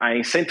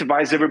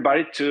incentivize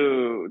everybody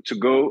to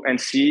go and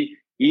see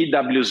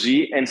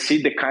EWZ and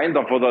see the kind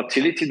of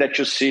volatility that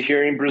you see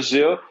here in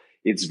Brazil.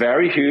 It's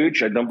very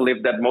huge. I don't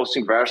believe that most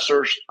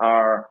investors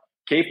are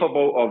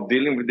capable of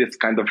dealing with this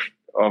kind of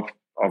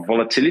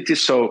volatility.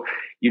 So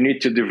you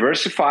need to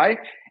diversify.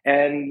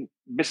 And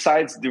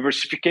besides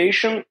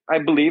diversification, I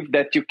believe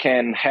that you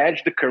can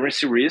hedge the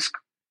currency risk.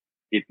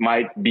 It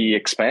might be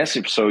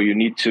expensive, so you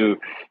need to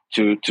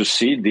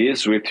see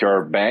this with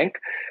your bank.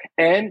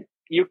 And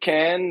you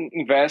can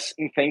invest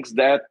in things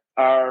that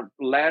are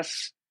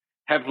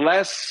have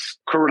less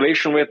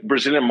correlation with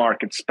Brazilian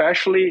markets,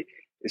 especially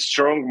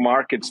strong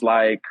markets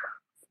like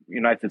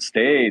United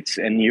States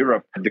and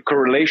Europe. The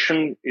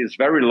correlation is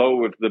very low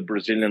with the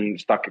Brazilian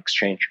stock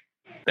exchange.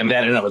 And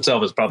that in and of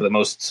itself is probably the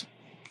most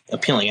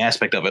appealing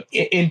aspect of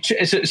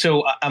it.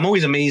 So I'm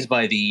always amazed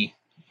by the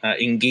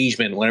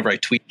engagement whenever I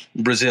tweet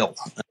Brazil.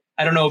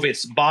 I don't know if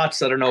it's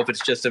bots. I don't know if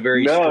it's just a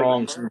very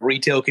strong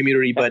retail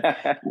community, but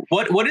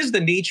what is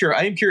the nature?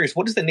 I am curious.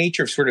 What is the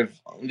nature of sort of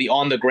the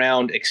on the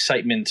ground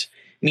excitement?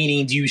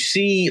 Meaning, do you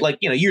see, like,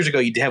 years ago,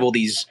 you'd have all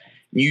these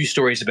news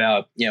stories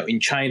about,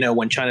 in China,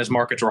 when China's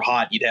markets were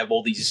hot, you'd have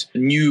all these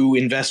new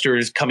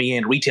investors coming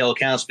in, retail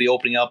accounts would be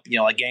opening up,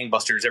 like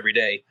gangbusters every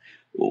day.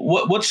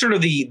 What's sort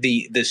of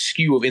the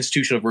skew of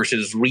institutional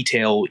versus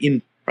retail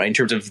in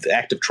terms of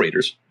active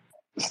traders?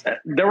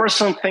 There were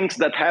some things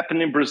that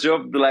happened in Brazil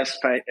over the last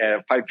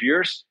 5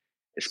 years,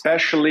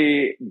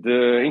 especially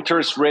the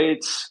interest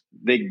rates.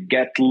 They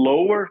get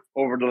lower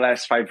over the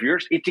last 5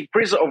 years. It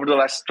decreased over the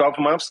last 12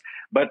 months,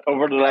 but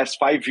over the last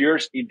 5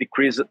 years, it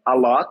decreased a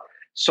lot.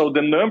 So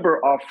the number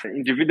of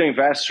individual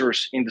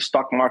investors in the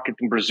stock market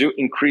in Brazil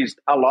increased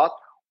a lot.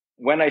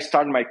 When I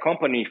started my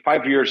company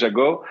 5 years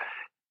ago,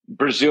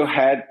 Brazil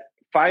had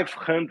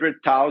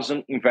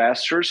 500,000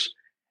 investors,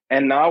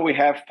 and now we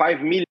have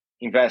 5 million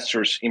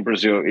investors in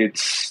Brazil.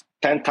 It's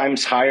 10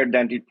 times higher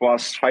than it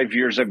was 5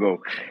 years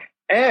ago.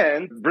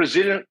 And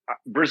Brazilian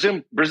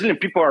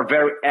people are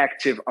very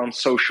active on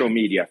social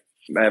media.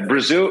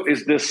 Brazil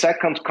is the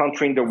second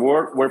country in the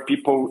world where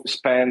people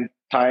spend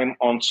time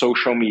on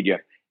social media.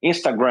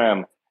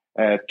 Instagram,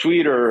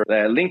 Twitter,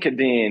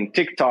 LinkedIn,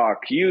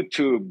 TikTok,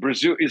 YouTube.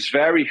 Brazil is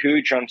very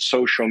huge on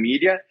social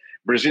media.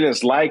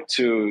 Brazilians like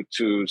to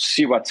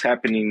see what's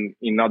happening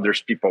in other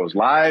people's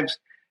lives.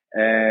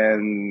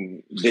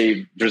 And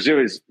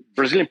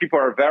Brazilian people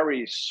are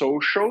very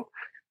social.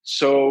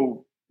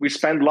 So we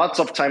spend lots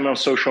of time on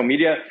social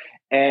media.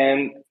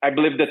 And I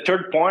believe the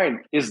third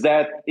point is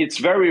that it's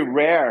very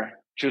rare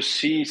to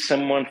see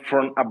someone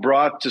from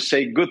abroad to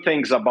say good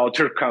things about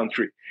your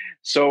country.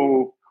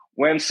 So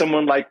when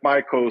someone like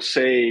Michael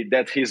say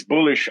that he's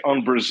bullish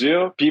on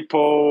Brazil,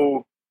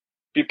 people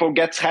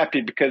gets happy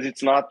because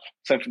it's not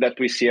something that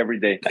we see every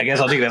day. I guess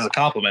I'll take that as a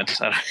compliment.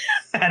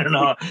 I don't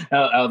know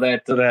how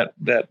that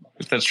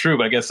if that's true,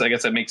 but I guess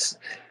that makes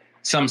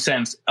some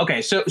sense.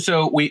 Okay,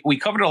 so we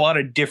covered a lot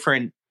of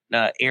different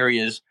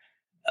areas.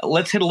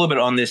 Let's hit a little bit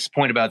on this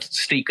point about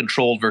state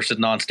controlled versus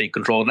non-state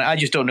controlled. And I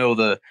just don't know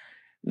the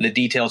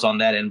details on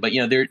that end, but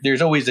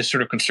there's always this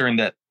sort of concern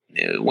that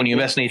when you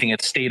invest in anything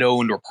that's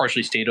state-owned or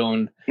partially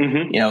state-owned,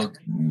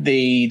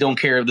 they don't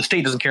care. The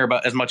state doesn't care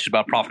about as much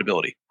about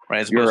profitability,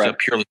 right? As opposed to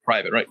purely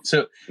private, right?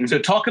 So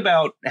talk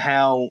about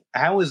how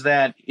is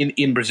that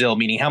in Brazil?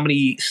 Meaning, how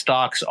many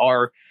stocks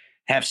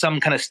have some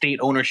kind of state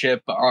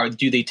ownership, or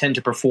do they tend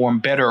to perform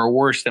better or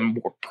worse than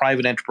more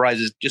private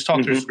enterprises? Just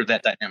talk through sort of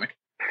that dynamic.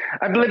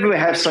 I believe we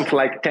have something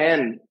like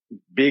 10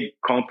 big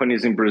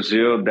companies in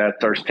Brazil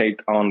that are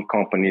state-owned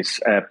companies.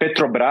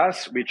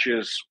 Petrobras, which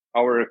is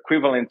our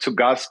equivalent to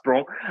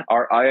Gazprom,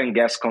 our oil and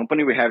gas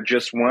company. We have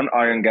just one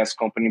oil and gas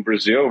company in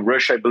Brazil.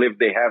 Russia, I believe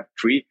they have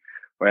 3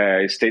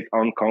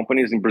 state-owned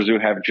companies. In Brazil,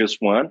 have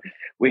just one.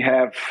 We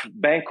have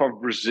Bank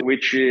of Brazil,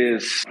 which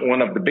is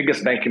one of the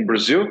biggest banks in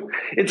Brazil.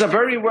 It's a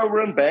very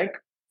well-run bank.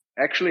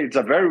 Actually, it's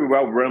a very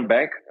well-run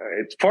bank.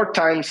 It's 4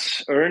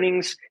 times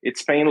earnings.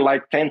 It's paying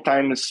like 10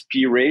 times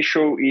P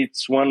ratio.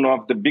 It's one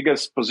of the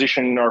biggest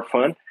position in our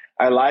fund.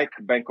 I like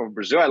Bank of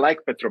Brazil. I like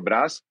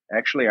Petrobras.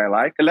 Actually, I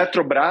like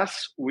Eletrobras,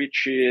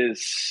 which is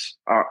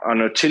an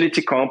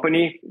utility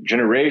company,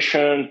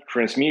 generation,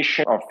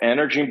 transmission of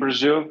energy in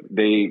Brazil.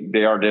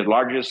 They are the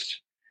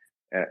largest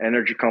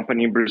energy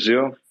company in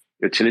Brazil,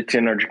 utility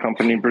energy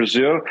company in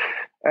Brazil.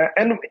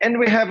 And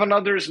we have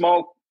another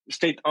small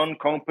state-owned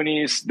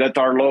companies that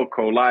are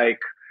local,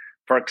 like,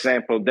 for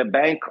example, the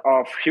Bank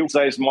of Rio is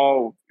a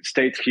small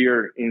state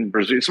here in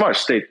Brazil. It's a small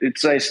state.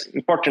 It's an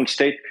important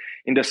state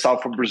in the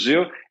south of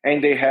Brazil,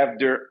 and they have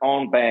their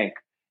own bank.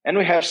 And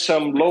we have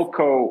some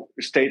local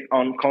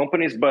state-owned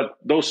companies, but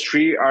those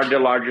three are the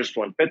largest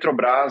one: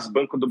 Petrobras,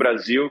 Banco do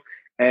Brasil,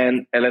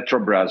 and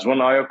Eletrobras.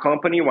 One oil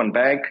company, one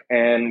bank,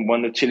 and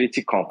one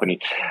utility company.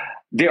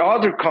 The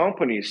other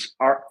companies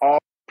are all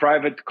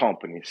private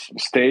companies. The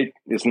state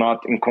is not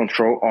in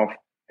control of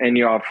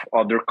any of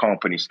other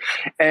companies.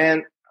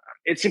 And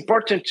it's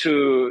important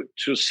to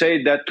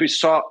say that we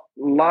saw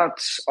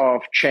lots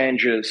of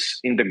changes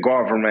in the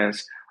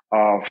governance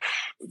of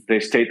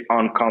the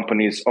state-owned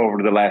companies over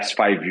the last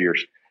 5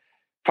 years.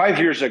 5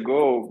 years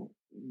ago,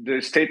 the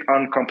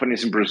state-owned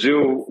companies in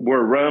Brazil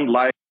were run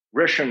like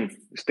Russian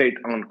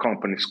state-owned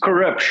companies.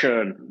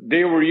 Corruption,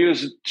 they were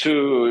used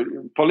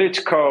to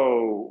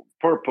political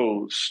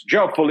purpose,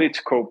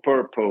 geopolitical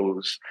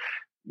purpose.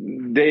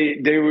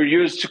 They were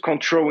used to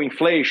control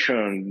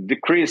inflation,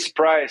 decrease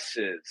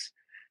prices.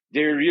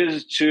 They were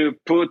used to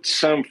put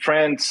some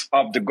friends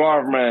of the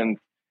government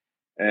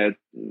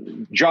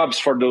jobs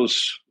for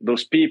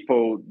those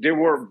people. They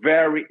were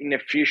very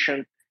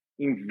inefficient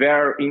in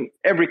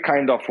every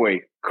kind of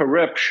way.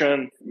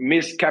 Corruption,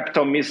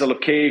 capital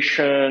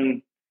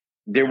misallocation.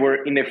 They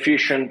were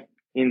inefficient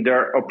in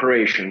their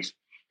operations.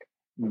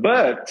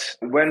 But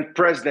when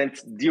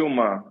President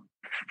Dilma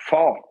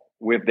fell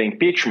with the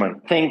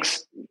impeachment,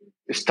 things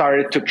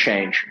started to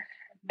change.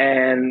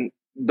 And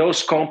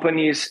those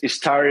companies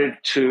started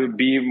to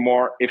be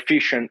more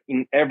efficient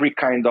in every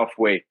kind of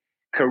way.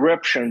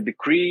 Corruption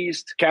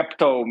decreased,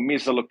 capital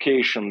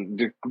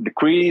misallocation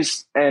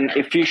decreased, and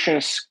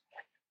efficiency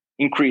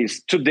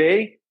increased.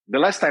 Today, the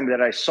last time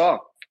that I saw,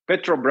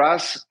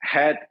 Petrobras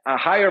had a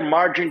higher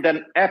margin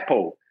than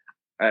Apple.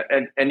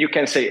 And you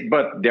can say,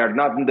 but they are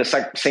not in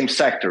the same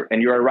sector.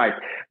 And you are right.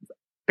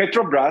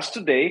 Petrobras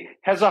today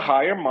has a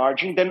higher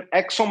margin than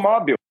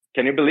ExxonMobil.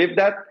 Can you believe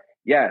that?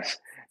 Yes,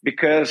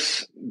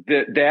 because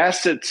the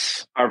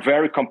assets are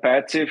very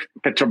competitive.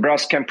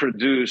 Petrobras can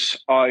produce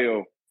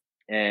oil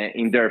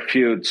in their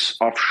fields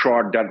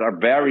offshore that are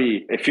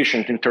very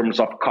efficient in terms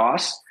of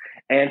cost.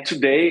 And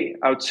today,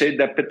 I would say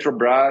that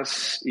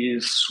Petrobras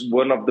is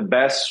one of the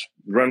best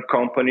run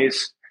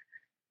companies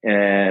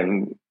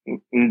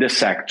in the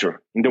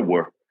sector, in the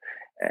world.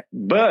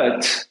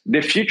 But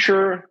the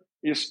future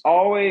is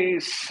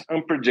always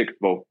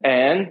unpredictable.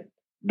 And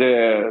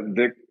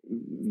the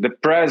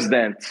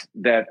president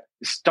that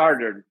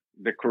started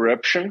the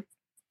corruption,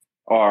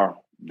 or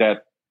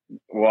that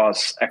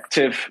was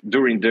active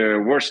during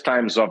the worst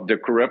times of the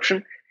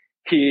corruption,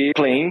 he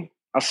playing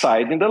a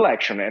side in the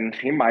election, and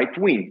he might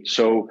win.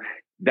 So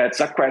that's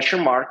a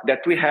question mark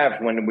that we have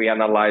when we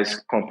analyze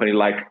a company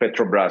like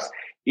Petrobras.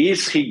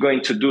 Is he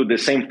going to do the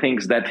same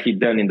things that he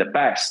done in the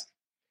past?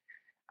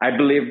 I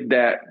believe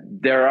that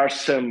there are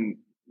some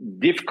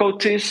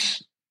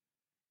difficulties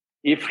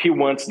if he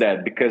wants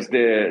that, because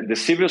the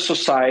civil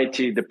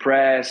society, the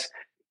press,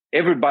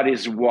 everybody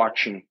is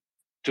watching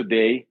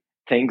today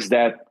things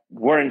that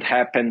weren't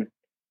happen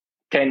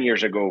 10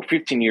 years ago,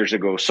 15 years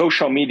ago.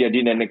 Social media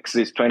didn't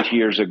exist 20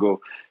 years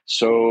ago.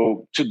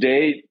 So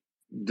today,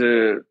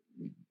 the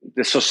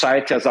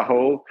society as a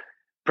whole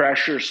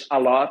pressures a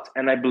lot.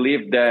 And I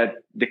believe that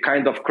the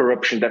kind of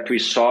corruption that we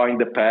saw in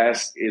the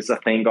past is a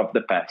thing of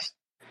the past.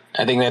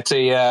 I think that's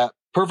a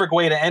perfect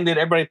way to end it.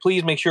 Everybody,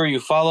 please make sure you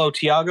follow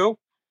Tiago.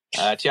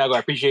 Tiago, I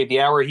appreciate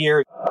the hour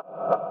here.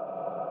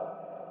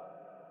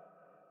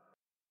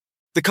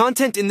 The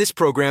content in this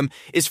program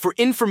is for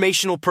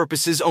informational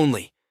purposes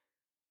only.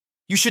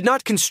 You should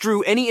not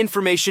construe any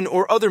information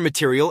or other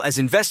material as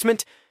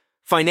investment,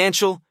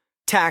 financial,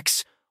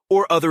 tax,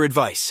 or other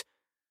advice.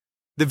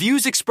 The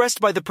views expressed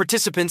by the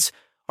participants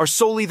are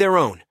solely their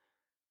own.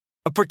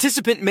 A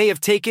participant may have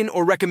taken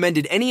or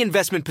recommended any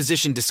investment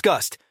position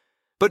discussed,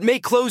 but may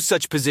close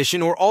such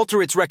position or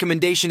alter its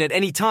recommendation at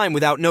any time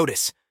without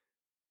notice.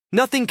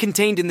 Nothing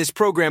contained in this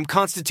program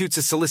constitutes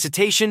a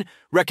solicitation,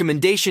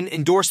 recommendation,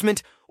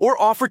 endorsement, or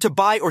offer to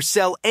buy or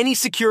sell any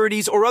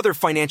securities or other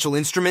financial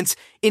instruments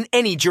in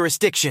any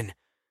jurisdiction.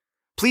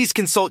 Please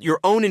consult your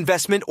own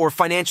investment or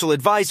financial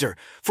advisor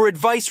for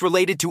advice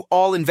related to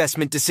all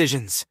investment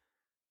decisions.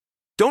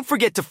 Don't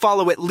forget to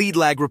follow at Lead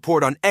Lag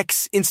Report on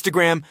X,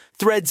 Instagram,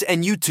 Threads,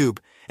 and YouTube,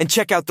 and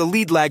check out the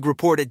Lead Lag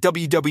Report at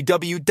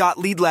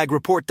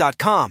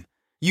www.leadlagreport.com.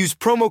 Use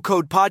promo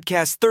code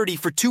podcast30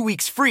 for 2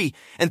 weeks free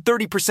and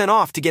 30%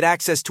 off to get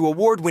access to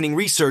award-winning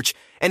research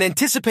and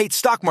anticipate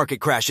stock market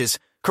crashes,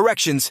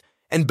 corrections,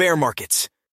 and bear markets.